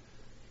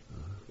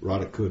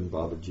 Radhakund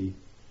Babaji.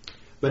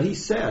 But he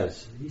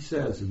says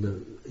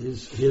in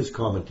his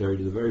commentary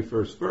to the very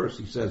first verse,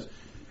 he says,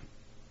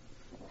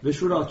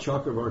 Vishwanath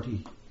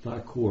Chakravarti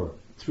Thakur,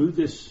 through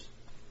this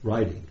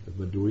writing of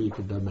Madhurya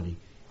Kadambini,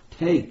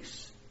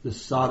 takes the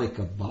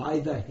sadhaka by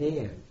the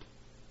hand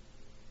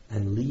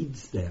and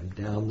leads them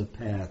down the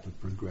path of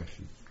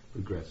progressive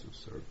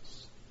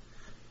service.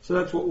 So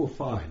that's what we'll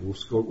find.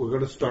 We're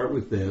going to start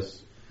with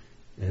this,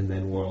 and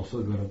then we're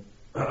also going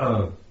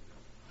to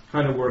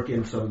kind of work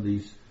in some of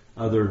these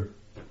other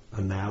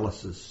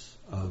analysis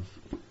of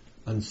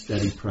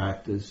unsteady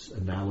practice,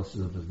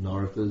 analysis of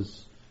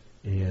anarthas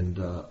and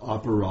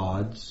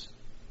aparadhs.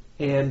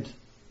 And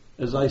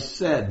as I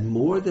said,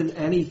 more than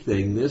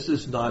anything, this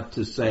is not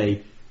to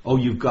say, oh,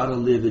 you've got to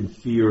live in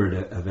fear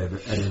at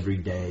every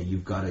day.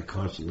 You've got to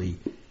constantly,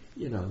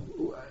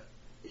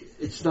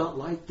 it's not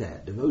like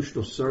that.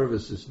 Devotional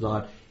service is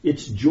not,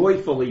 it's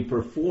joyfully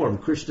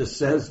performed. Krishna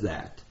says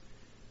that.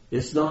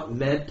 It's not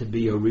meant to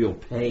be a real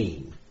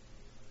pain.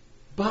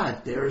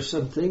 But there are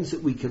some things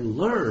that we can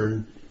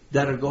learn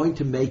that are going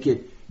to make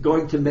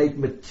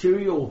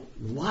material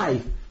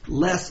life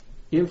less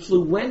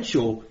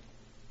influential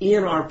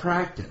in our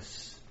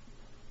practice.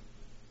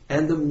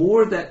 And the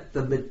more that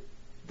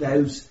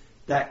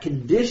that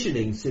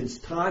conditioning since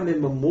time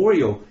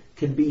immemorial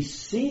can be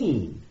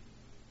seen,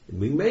 and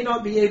we may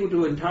not be able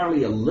to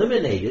entirely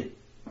eliminate it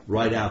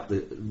right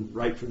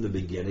from the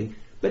beginning,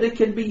 but it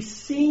can be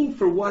seen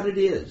for what it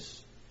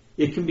is.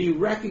 It can be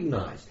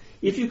recognized.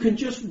 If you can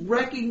just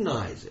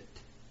recognize it,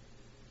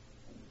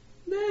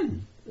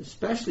 then,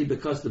 especially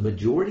because the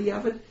majority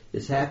of it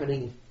is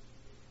happening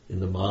in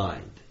the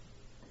mind,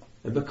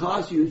 and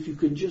because if you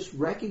can just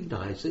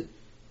recognize it,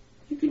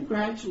 you can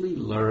gradually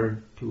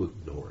learn to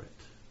ignore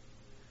it.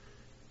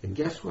 And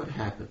guess what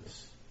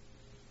happens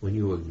when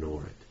you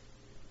ignore it?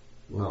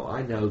 Well,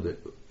 I know that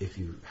if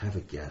you have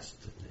a guest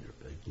and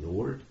they're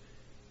ignored,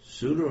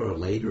 sooner or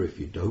later, if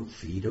you don't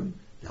feed them,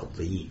 they'll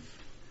leave.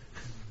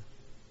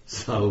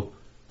 So,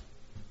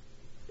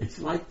 it's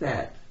like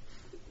that.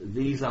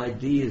 These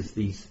ideas,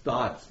 these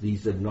thoughts,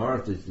 these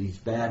anarthas, these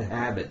bad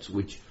habits,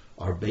 which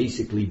are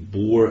basically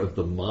bore of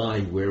the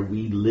mind, where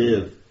we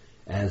live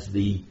as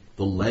the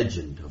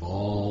legend of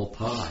all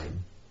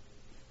time,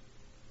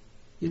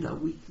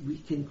 we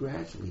can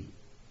gradually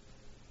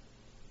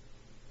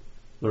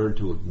learn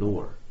to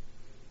ignore.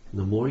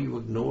 And the more you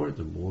ignore,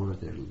 the more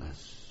they're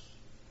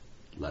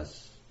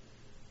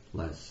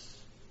less.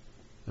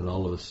 And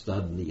all of a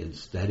sudden, the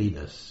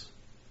unsteadiness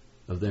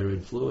of their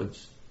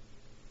influence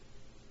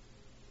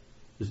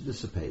is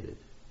dissipated.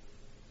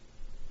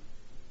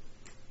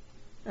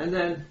 And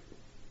then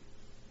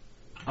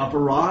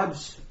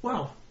aparadhs,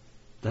 well,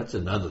 that's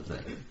another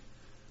thing.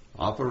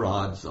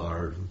 Aparadhs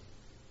are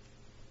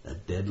a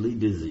deadly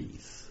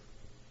disease.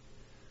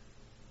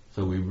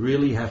 So we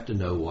really have to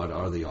know what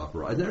are the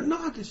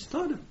aparadhs. It's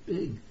not a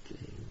big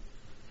thing.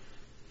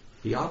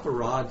 The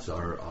aparadhs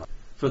are,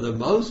 for the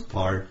most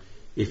part,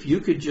 if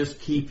you could just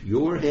keep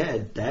your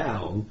head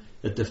down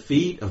at the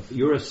feet of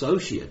your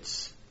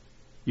associates,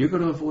 you're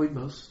going to avoid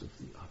most of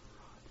the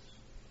aparadhs.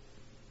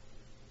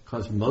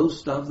 Because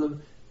most of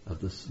them, of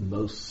the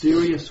most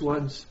serious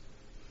ones,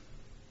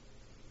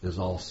 is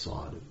all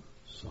Sadhu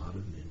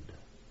Ninda.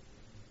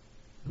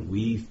 And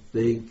we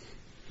think,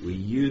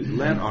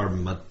 let our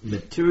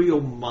material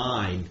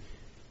mind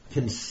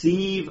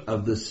conceive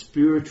of the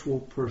spiritual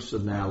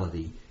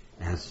personality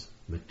as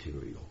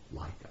material,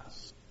 like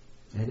us.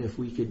 And if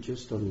we could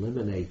just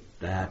eliminate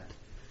that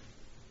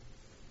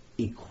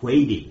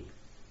equating.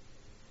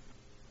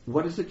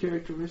 What is the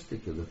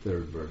characteristic of the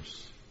third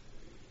verse?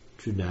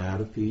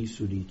 Trinadapi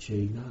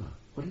Sudicena.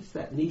 What is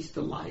that? Needs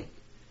to like.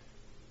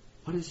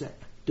 What is that?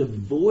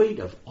 Devoid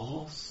of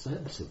all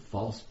sense of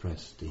false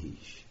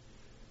prestige.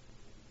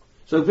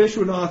 So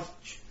Vishwanath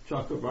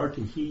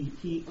Chakravarti,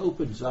 he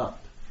opens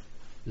up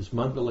this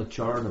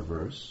Mangalacharna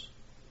verse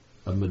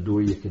of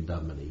Madhurya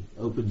Kadambini,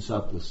 opens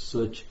up with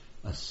such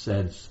a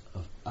sense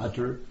of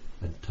utter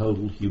and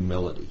total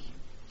humility.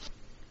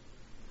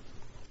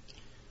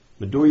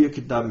 Madhurya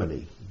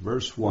Kadambini,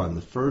 verse 1,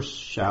 the first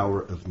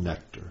shower of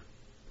nectar.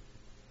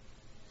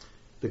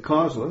 The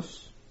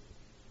causeless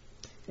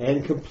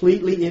and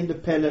completely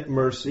independent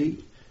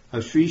mercy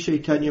of Sri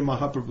Chaitanya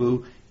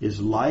Mahaprabhu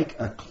is like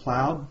a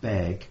cloud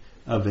bag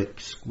of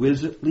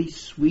exquisitely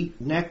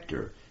sweet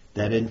nectar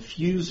that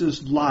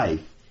infuses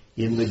life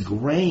in the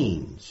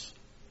grains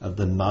of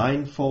the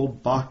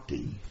ninefold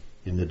bhakti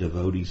in the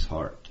devotee's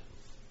heart.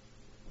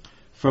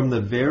 From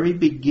the very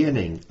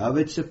beginning of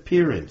its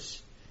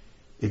appearance,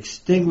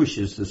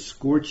 extinguishes the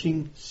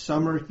scorching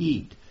summer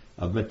heat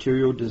of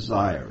material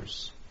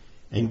desires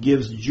and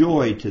gives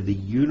joy to the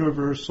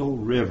universal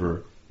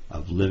river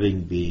of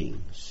living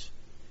beings.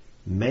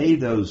 May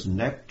those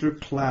nectar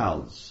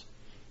clouds,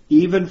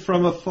 even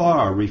from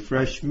afar,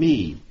 refresh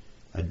me,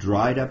 a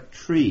dried up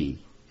tree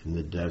in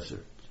the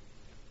desert.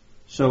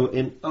 So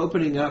in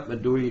opening up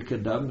Madhurya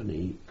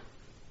Kadambini,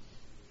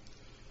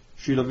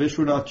 Srila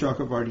Vishwanath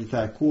Chakravarti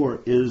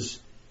Thakur is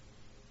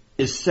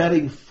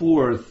setting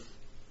forth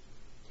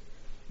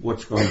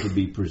what's going to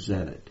be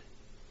presented.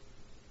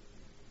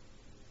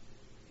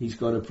 He's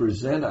going to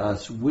present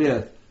us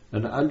with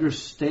an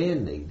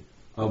understanding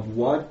of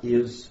what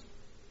is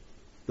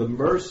the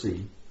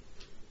mercy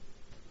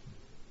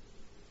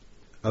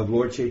of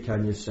Lord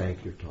Chaitanya's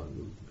Sankirtan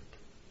movement.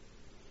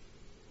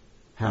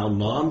 How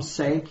Nam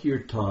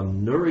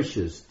Sankirtan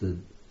nourishes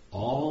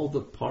all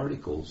the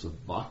particles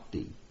of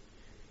bhakti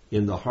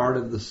in the heart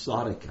of the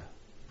sadhaka.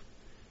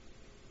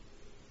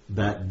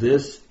 That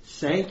this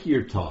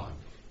Sankirtan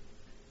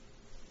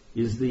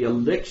is the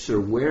elixir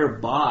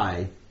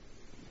whereby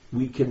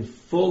we can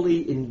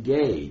fully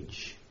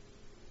engage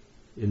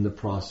in the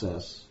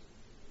process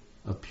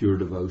of pure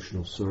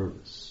devotional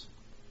service.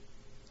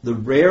 The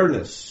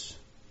rareness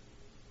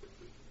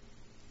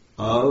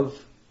of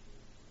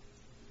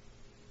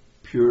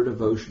pure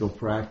devotional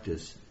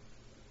practice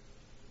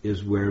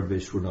is where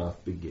Vishwanath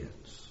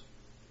begins.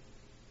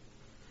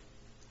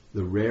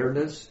 The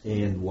rareness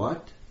and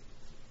what?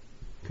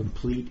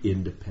 Complete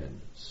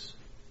independence.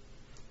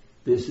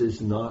 This is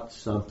not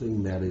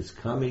something that is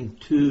coming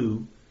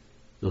to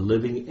the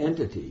living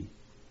entity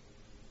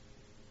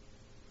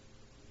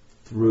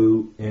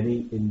through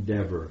any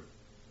endeavor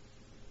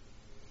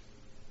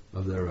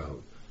of their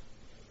own.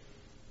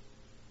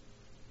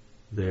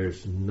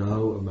 There's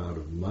no amount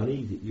of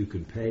money that you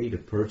can pay to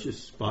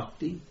purchase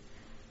bhakti.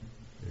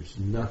 There's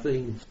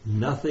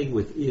nothing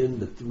within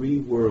the three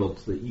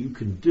worlds that you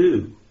can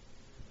do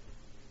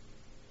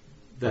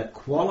that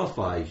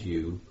qualifies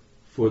you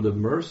for the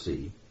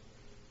mercy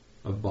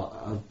of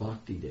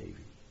Bhakti Devi.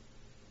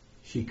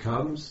 She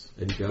comes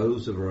and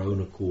goes of her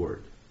own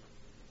accord.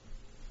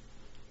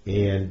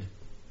 And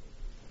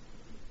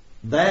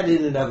that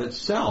in and of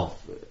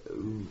itself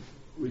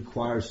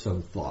requires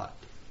some thought.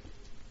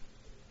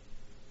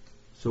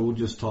 So we'll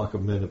just talk a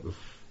minute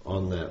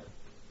on that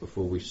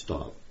before we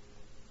stop.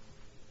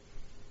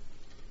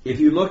 If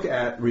you look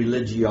at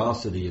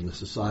religiosity in the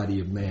society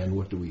of man,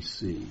 what do we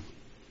see?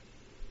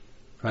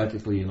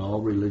 Practically in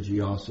all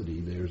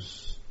religiosity,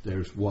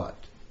 there's what?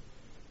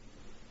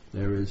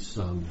 There is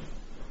some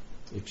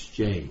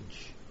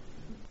exchange.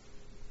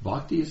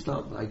 Bhakti is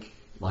not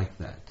like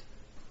that.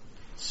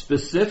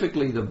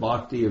 Specifically, the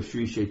bhakti of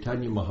Sri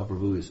Chaitanya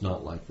Mahaprabhu is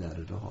not like that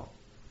at all.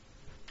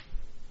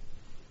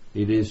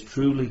 It is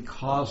truly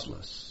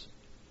causeless.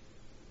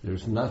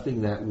 There's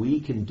nothing that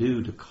we can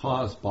do to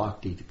cause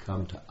bhakti to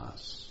come to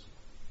us.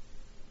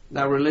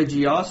 Now,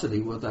 religiosity,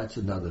 well, that's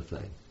another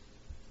thing.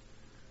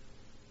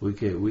 We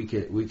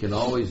can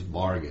always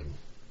bargain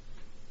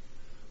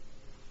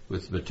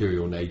with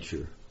material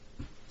nature,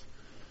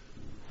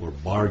 or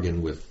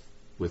bargain with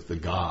the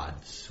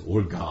gods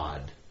or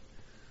God.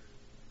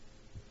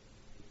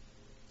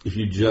 If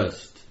you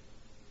just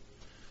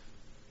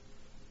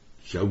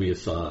show me a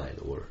sign,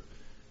 or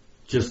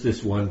just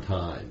this one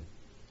time,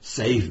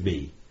 save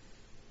me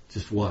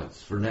just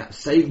once for now,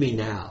 save me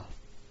now.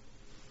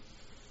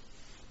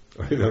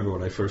 I remember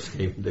when I first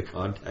came into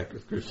contact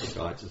with Krishna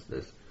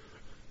consciousness.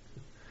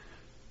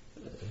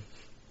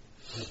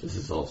 This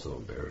is also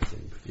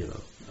embarrassing,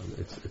 but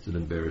it's an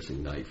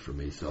embarrassing night for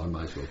me, so I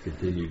might as well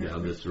continue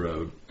down this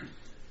road.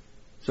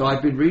 So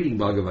I've been reading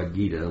Bhagavad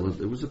Gita.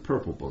 It was a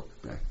purple book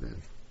back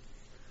then,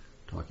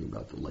 talking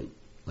about the late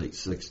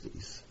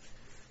 60s.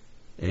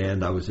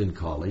 And I was in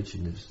college,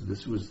 and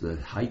this was the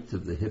height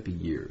of the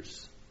hippie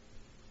years.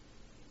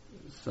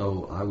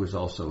 So I was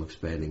also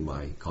expanding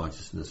my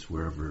consciousness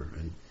wherever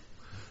and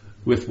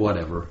with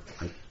whatever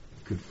I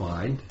could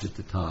find at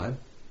the time.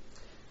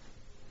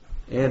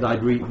 And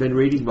I'd been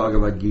reading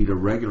Bhagavad Gita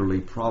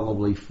regularly,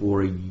 probably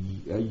for a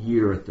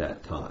year at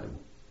that time.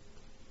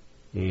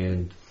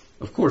 And,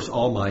 of course,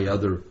 all my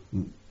other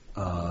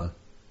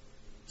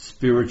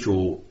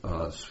spiritual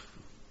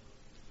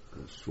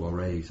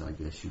soirees, I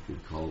guess you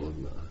could call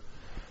them,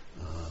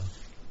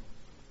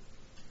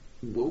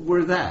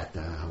 were that.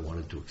 I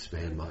wanted to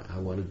expand I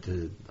wanted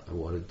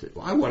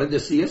to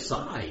see a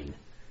sign.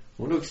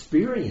 I wanted to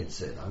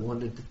experience it. I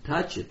wanted to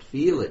touch it,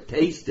 feel it,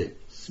 taste it,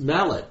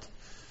 smell it,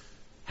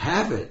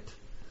 have it.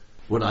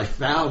 When I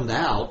found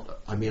out,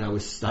 I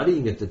was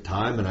studying at the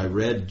time, and I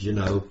read,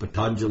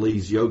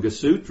 Patanjali's Yoga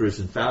Sutras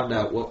and found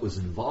out what was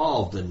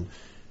involved and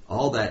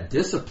all that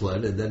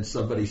discipline, and then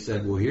somebody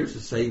said, well, here's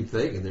the same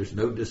thing, and there's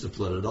no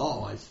discipline at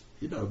all.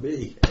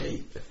 Me,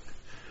 hey.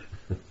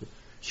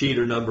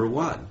 Cheater number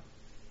one.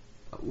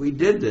 We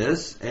did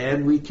this,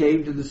 and we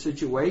came to the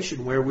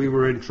situation where we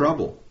were in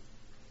trouble.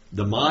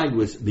 The mind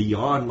was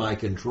beyond my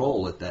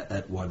control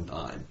at one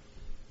time.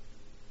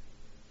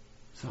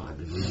 So I've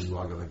been reading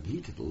Bhagavad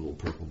Gita, the little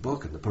purple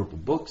book, and the purple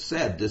book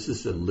said this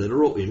is a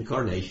literal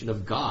incarnation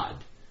of God.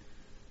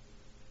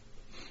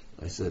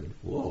 I said,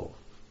 whoa.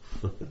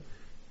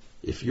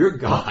 If you're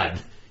God,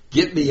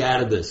 get me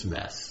out of this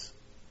mess.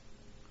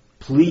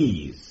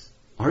 Please.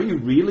 Are you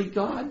really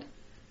God?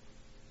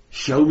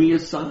 Show me a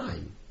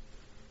sign.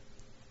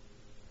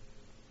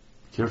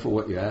 Careful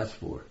what you ask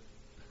for.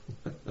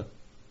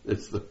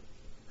 It's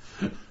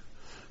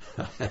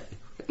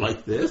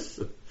like this.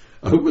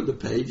 Opened the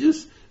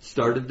pages,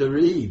 started to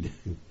read.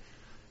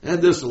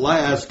 And this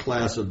last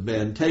class of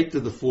men take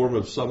to the form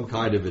of some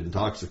kind of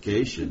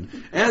intoxication,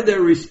 and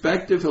their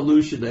respective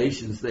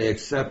hallucinations they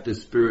accept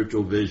as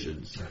spiritual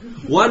visions.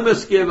 One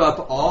must give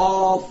up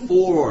all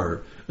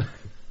four.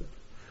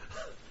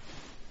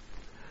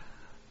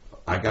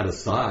 I got a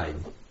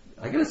sign.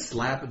 I got a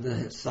slap in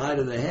the side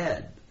of the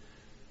head.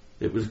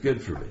 It was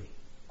good for me.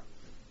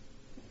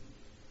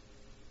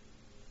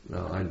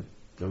 Now, I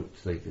don't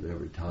think that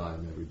every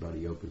time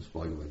everybody opens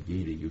Bhagavad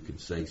Gita you can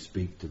say,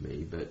 speak to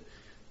me, but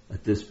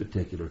at this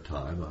particular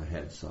time I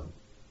had some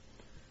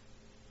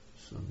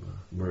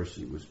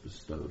mercy was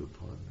bestowed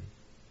upon me.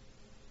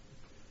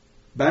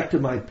 Back to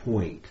my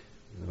point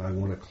that I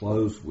want to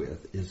close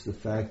with is the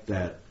fact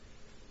that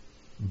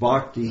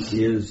bhakti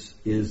is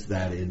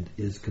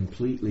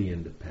completely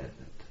independent.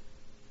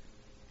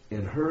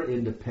 And her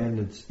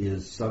independence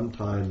is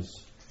sometimes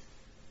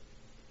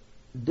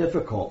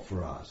difficult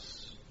for us,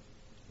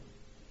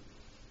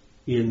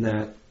 in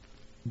that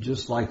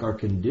just like our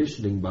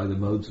conditioning by the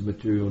modes of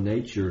material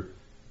nature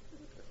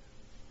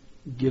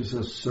gives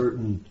us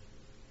certain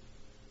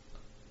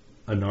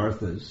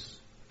anarthas,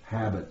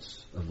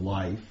 habits of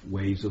life,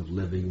 ways of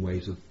living,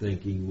 ways of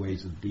thinking,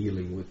 ways of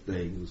dealing with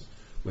things,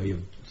 ways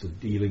of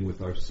dealing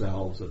with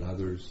ourselves and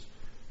others,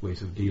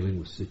 ways of dealing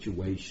with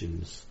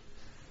situations.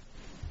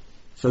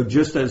 So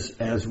just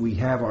as we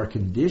have our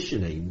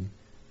conditioning,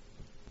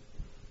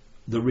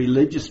 the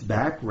religious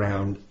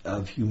background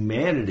of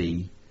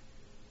humanity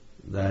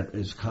that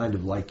is kind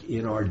of like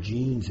in our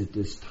genes at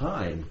this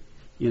time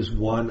is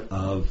one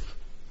of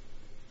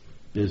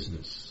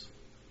business.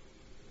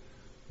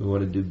 We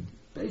want to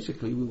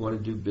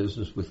do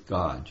business with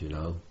God,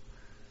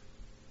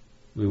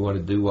 We want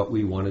to do what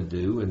we want to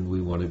do, and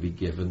we want to be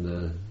given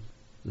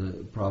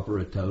the proper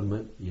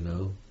atonement,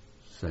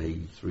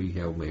 say 3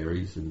 Hail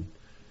Marys and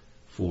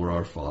 4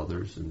 Our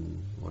Fathers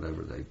and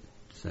whatever they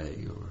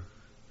say, or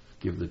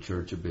give the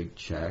church a big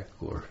check,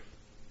 or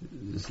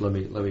just let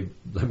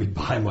me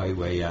buy my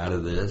way out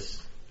of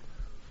this.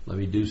 Let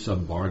me do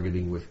some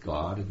bargaining with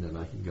God, and then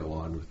I can go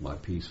on with my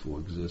peaceful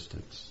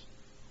existence.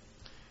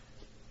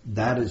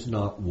 That is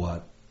not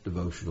what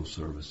devotional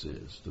service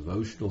is.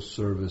 Devotional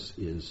service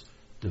is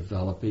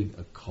developing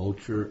a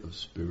culture of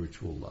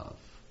spiritual love,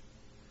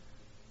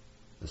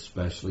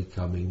 especially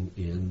coming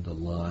in the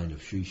line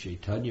of Sri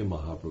Chaitanya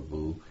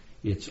Mahaprabhu.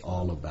 It's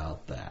all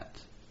about that.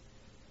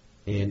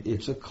 And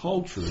it's a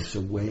culture, it's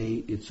a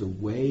way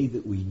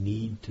that we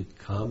need to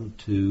come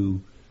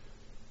to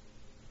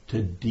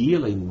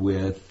dealing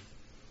with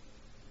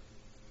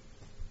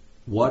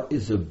what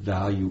is of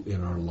value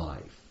in our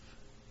life.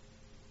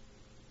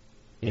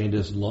 And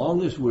as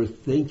long as we're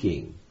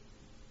thinking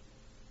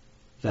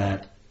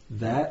that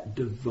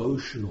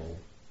devotional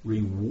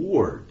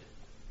reward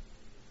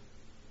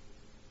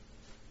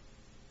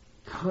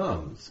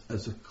comes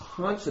as a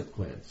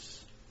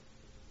consequence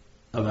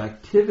of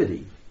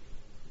activity,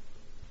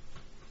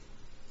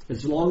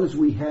 as long as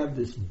we have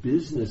this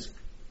business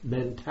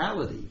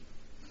mentality,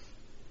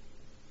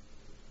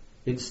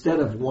 instead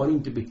of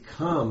wanting to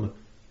become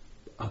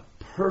a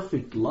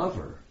perfect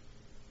lover,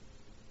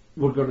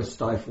 we're going to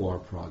stifle our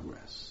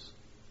progress.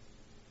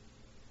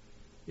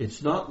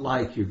 It's not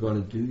like you're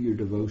going to do your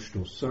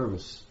devotional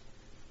service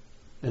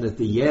and at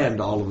the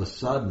end, all of a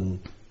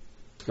sudden,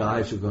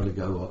 skies are going to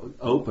go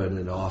open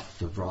and off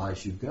to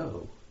rise you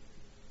go.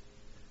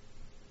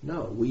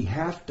 No, we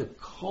have to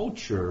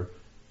culture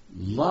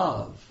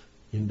love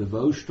in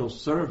devotional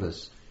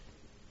service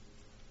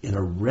in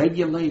a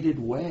regulated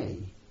way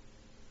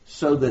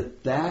so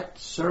that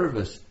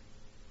service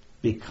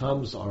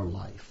becomes our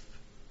life.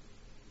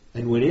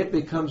 And when it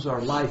becomes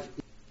our life,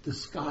 the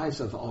skies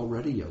have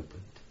already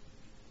opened.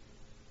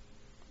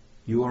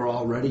 You are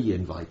already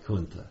in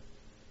Vaikuntha.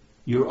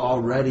 You're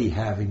already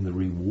having the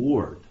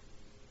reward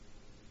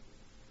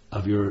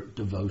of your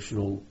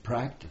devotional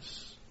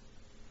practice.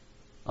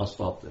 I'll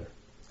stop there.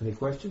 Any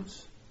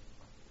questions?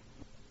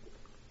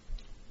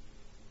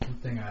 One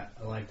thing I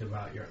liked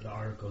about the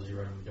articles you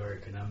wrote in Midori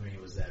Kanami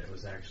was that it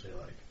was actually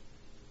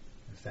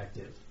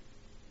effective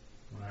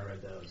when I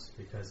read those,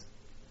 because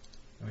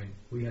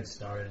we had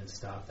started and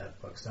stopped that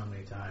book so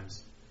many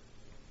times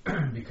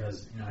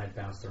because I had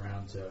bounced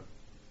around to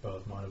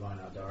both Madhava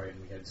and Adari,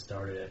 and we had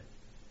started it,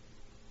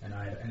 and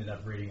I ended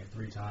up reading it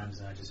 3 times,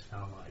 and I just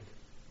found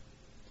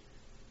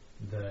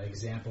the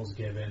examples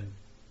given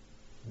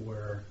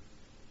were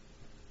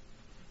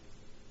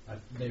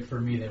for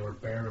me they were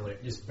barely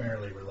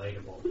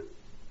relatable,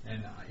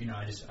 and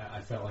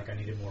I felt like I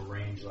needed more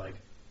range. Like,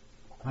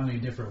 how many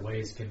different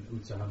ways can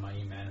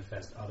Utsahamai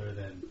manifest other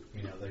than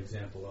the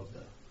example of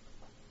the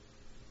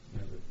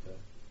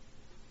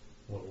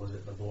what was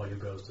it, the boy who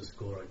goes to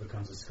school or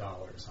becomes a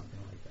scholar or something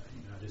like that.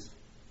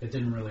 It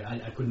didn't really,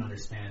 I couldn't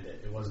understand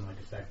it. It wasn't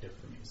effective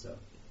for me, so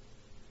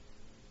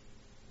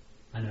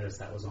I noticed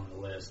that was on the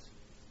list.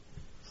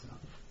 So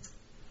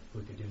if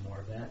we could do more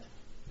of that.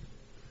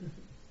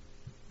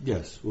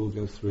 Yes, we'll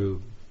go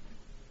through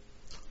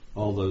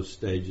all those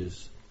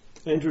stages.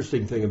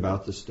 Interesting thing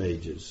about the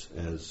stages,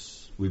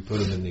 as we put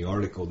them in the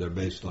article, they're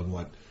based on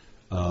what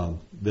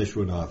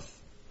Vishwanath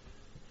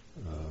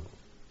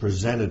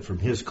presented from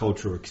his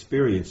cultural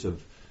experience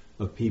of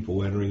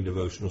people entering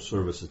devotional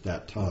service at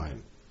that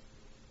time.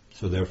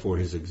 So therefore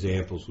his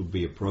examples would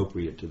be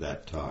appropriate to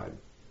that time.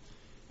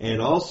 And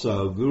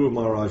also, Guru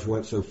Maharaj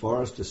went so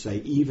far as to say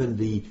even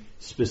the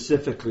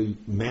specifically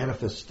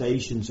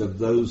manifestations of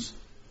those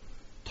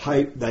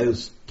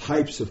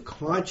types of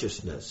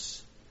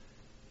consciousness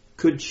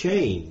could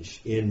change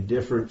in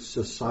different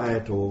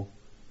societal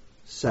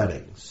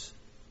settings.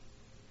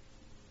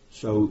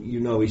 So,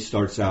 he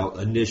starts out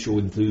initial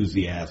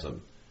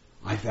enthusiasm.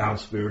 I found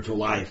spiritual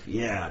life.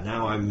 Yeah,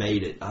 now I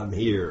made it. I'm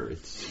here.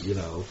 It's,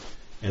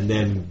 and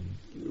then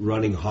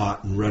running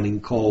hot and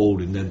running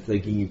cold, and then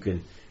thinking you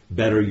can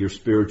better your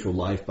spiritual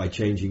life by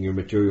changing your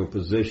material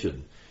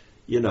position.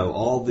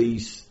 All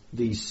these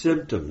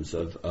symptoms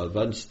of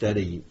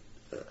unsteady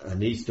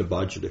anista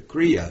vajra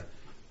kriya.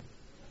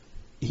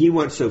 He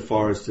went so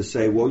far as to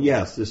say, well,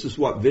 yes, this is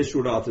what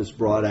Vishwanath has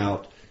brought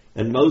out,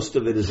 and most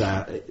of it is,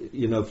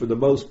 for the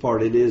most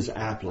part, it is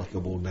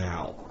applicable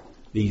now,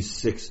 these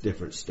 6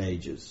 different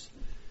stages.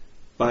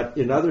 But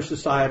in other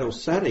societal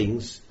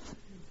settings,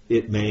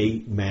 it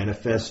may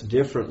manifest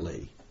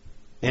differently.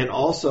 And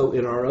also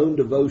in our own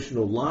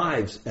devotional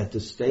lives, at the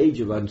stage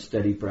of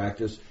unsteady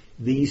practice,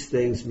 these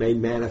things may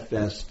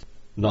manifest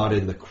not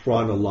in the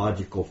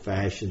chronological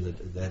fashion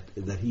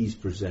that he's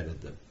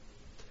presented them.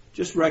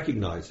 Just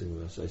recognizing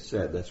them, as I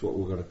said, that's what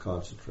we're going to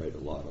concentrate a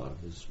lot on,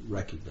 is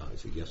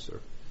recognizing. Yes, sir.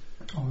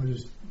 I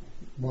just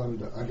wanted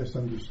to,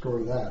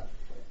 underscore that.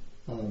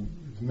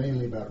 It's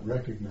mainly about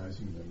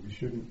recognizing them. We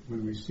shouldn't,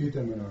 when we see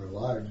them in our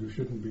lives, we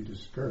shouldn't be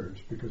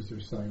discouraged because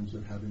they're signs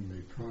of having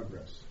made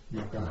progress.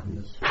 You've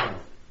gotten this far.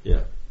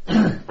 Yeah.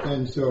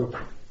 And so,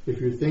 if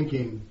you're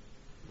thinking,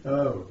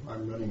 "Oh,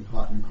 I'm running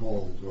hot and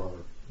cold," or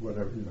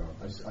whatever,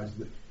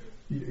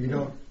 you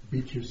don't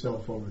beat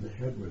yourself over the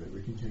head with it.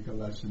 We can take a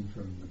lesson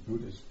from the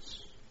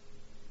Buddhists'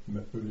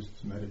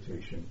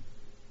 meditation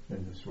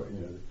in this way.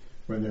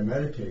 When they're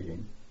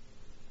meditating,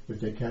 if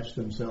they catch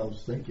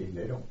themselves thinking,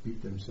 they don't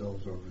beat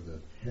themselves over the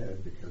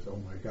head because, oh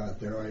my God,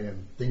 there I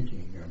am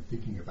thinking. I'm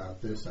thinking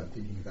about this. I'm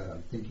thinking that.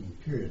 I'm thinking.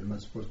 Period. I'm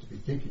not supposed to be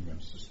thinking. I'm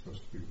just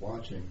supposed to be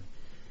watching.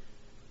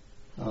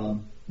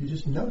 You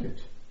just note it.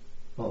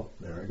 Oh,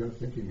 there I go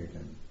thinking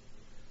again.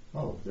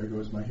 Oh, there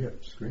goes my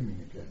hip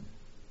screaming again.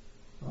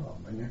 Oh,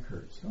 my neck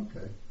hurts.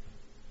 Okay.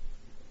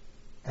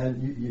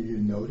 And you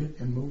note it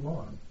and move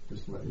on.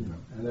 Just let you know.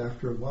 And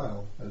after a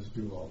while, as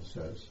Duvall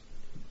says,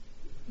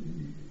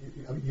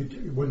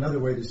 another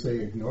way to say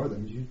ignore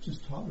them is you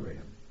just tolerate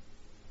them.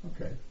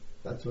 Okay,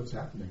 that's what's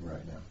happening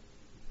right now.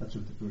 That's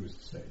what the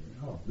Buddhists say.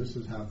 Oh, this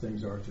is how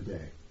things are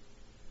today.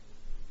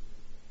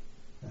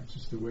 That's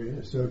just the way it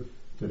is. So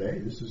today,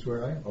 this is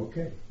where I am.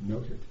 Okay,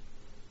 note it.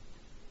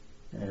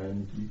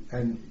 And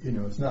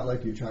it's not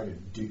like you try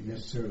to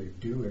necessarily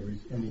do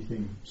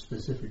anything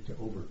specific to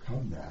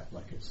overcome that,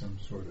 like it's some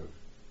sort of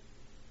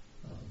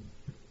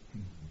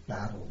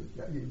battle.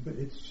 But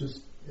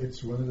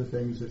it's one of the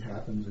things that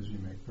happens as you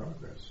make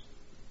progress.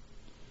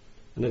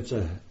 And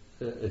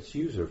it's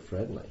user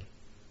friendly.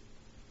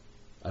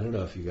 I don't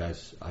know if you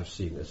guys, I've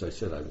seen, as I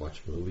said, I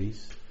watch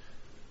movies.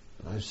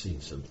 And I've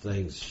seen some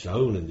things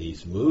shown in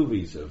these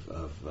movies of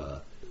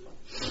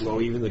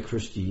even the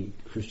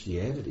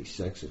Christianity,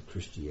 sects of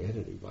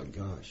Christianity, my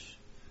gosh.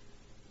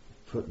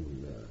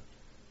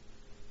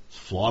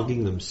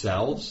 Flogging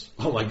themselves.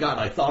 Oh my God,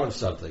 I thought of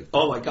something.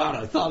 Oh my God,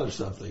 I thought of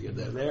something. And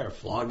they're there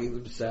flogging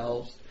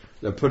themselves.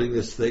 They're putting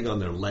this thing on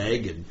their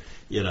leg and,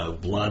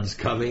 blood's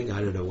coming.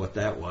 I don't know what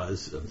that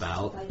was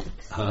about.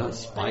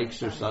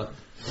 Spikes or something.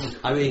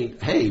 I mean,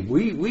 hey,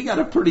 we got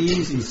a pretty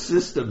easy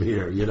system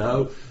here,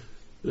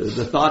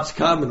 The thoughts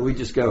come and we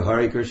just go,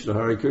 Hare Krishna,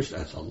 Hare Krishna.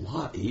 That's a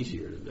lot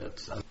easier than that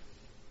stuff.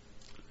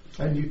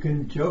 And you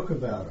can joke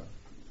about them.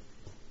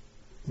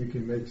 You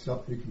can make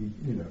something,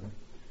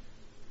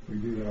 we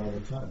do that all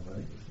the time,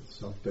 right?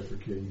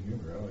 Self-deprecating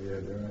humor. Oh yeah,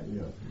 they're not,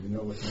 you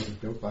know what kind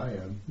of dope I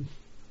am.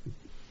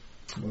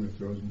 One who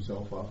throws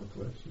himself off a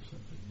cliff or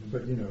something.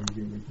 But we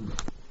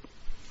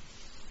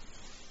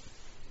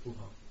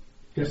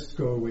guests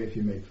go away if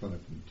you make fun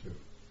of them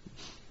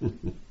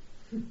too.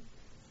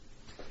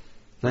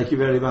 Thank you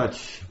very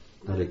much,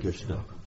 Hare Krishna.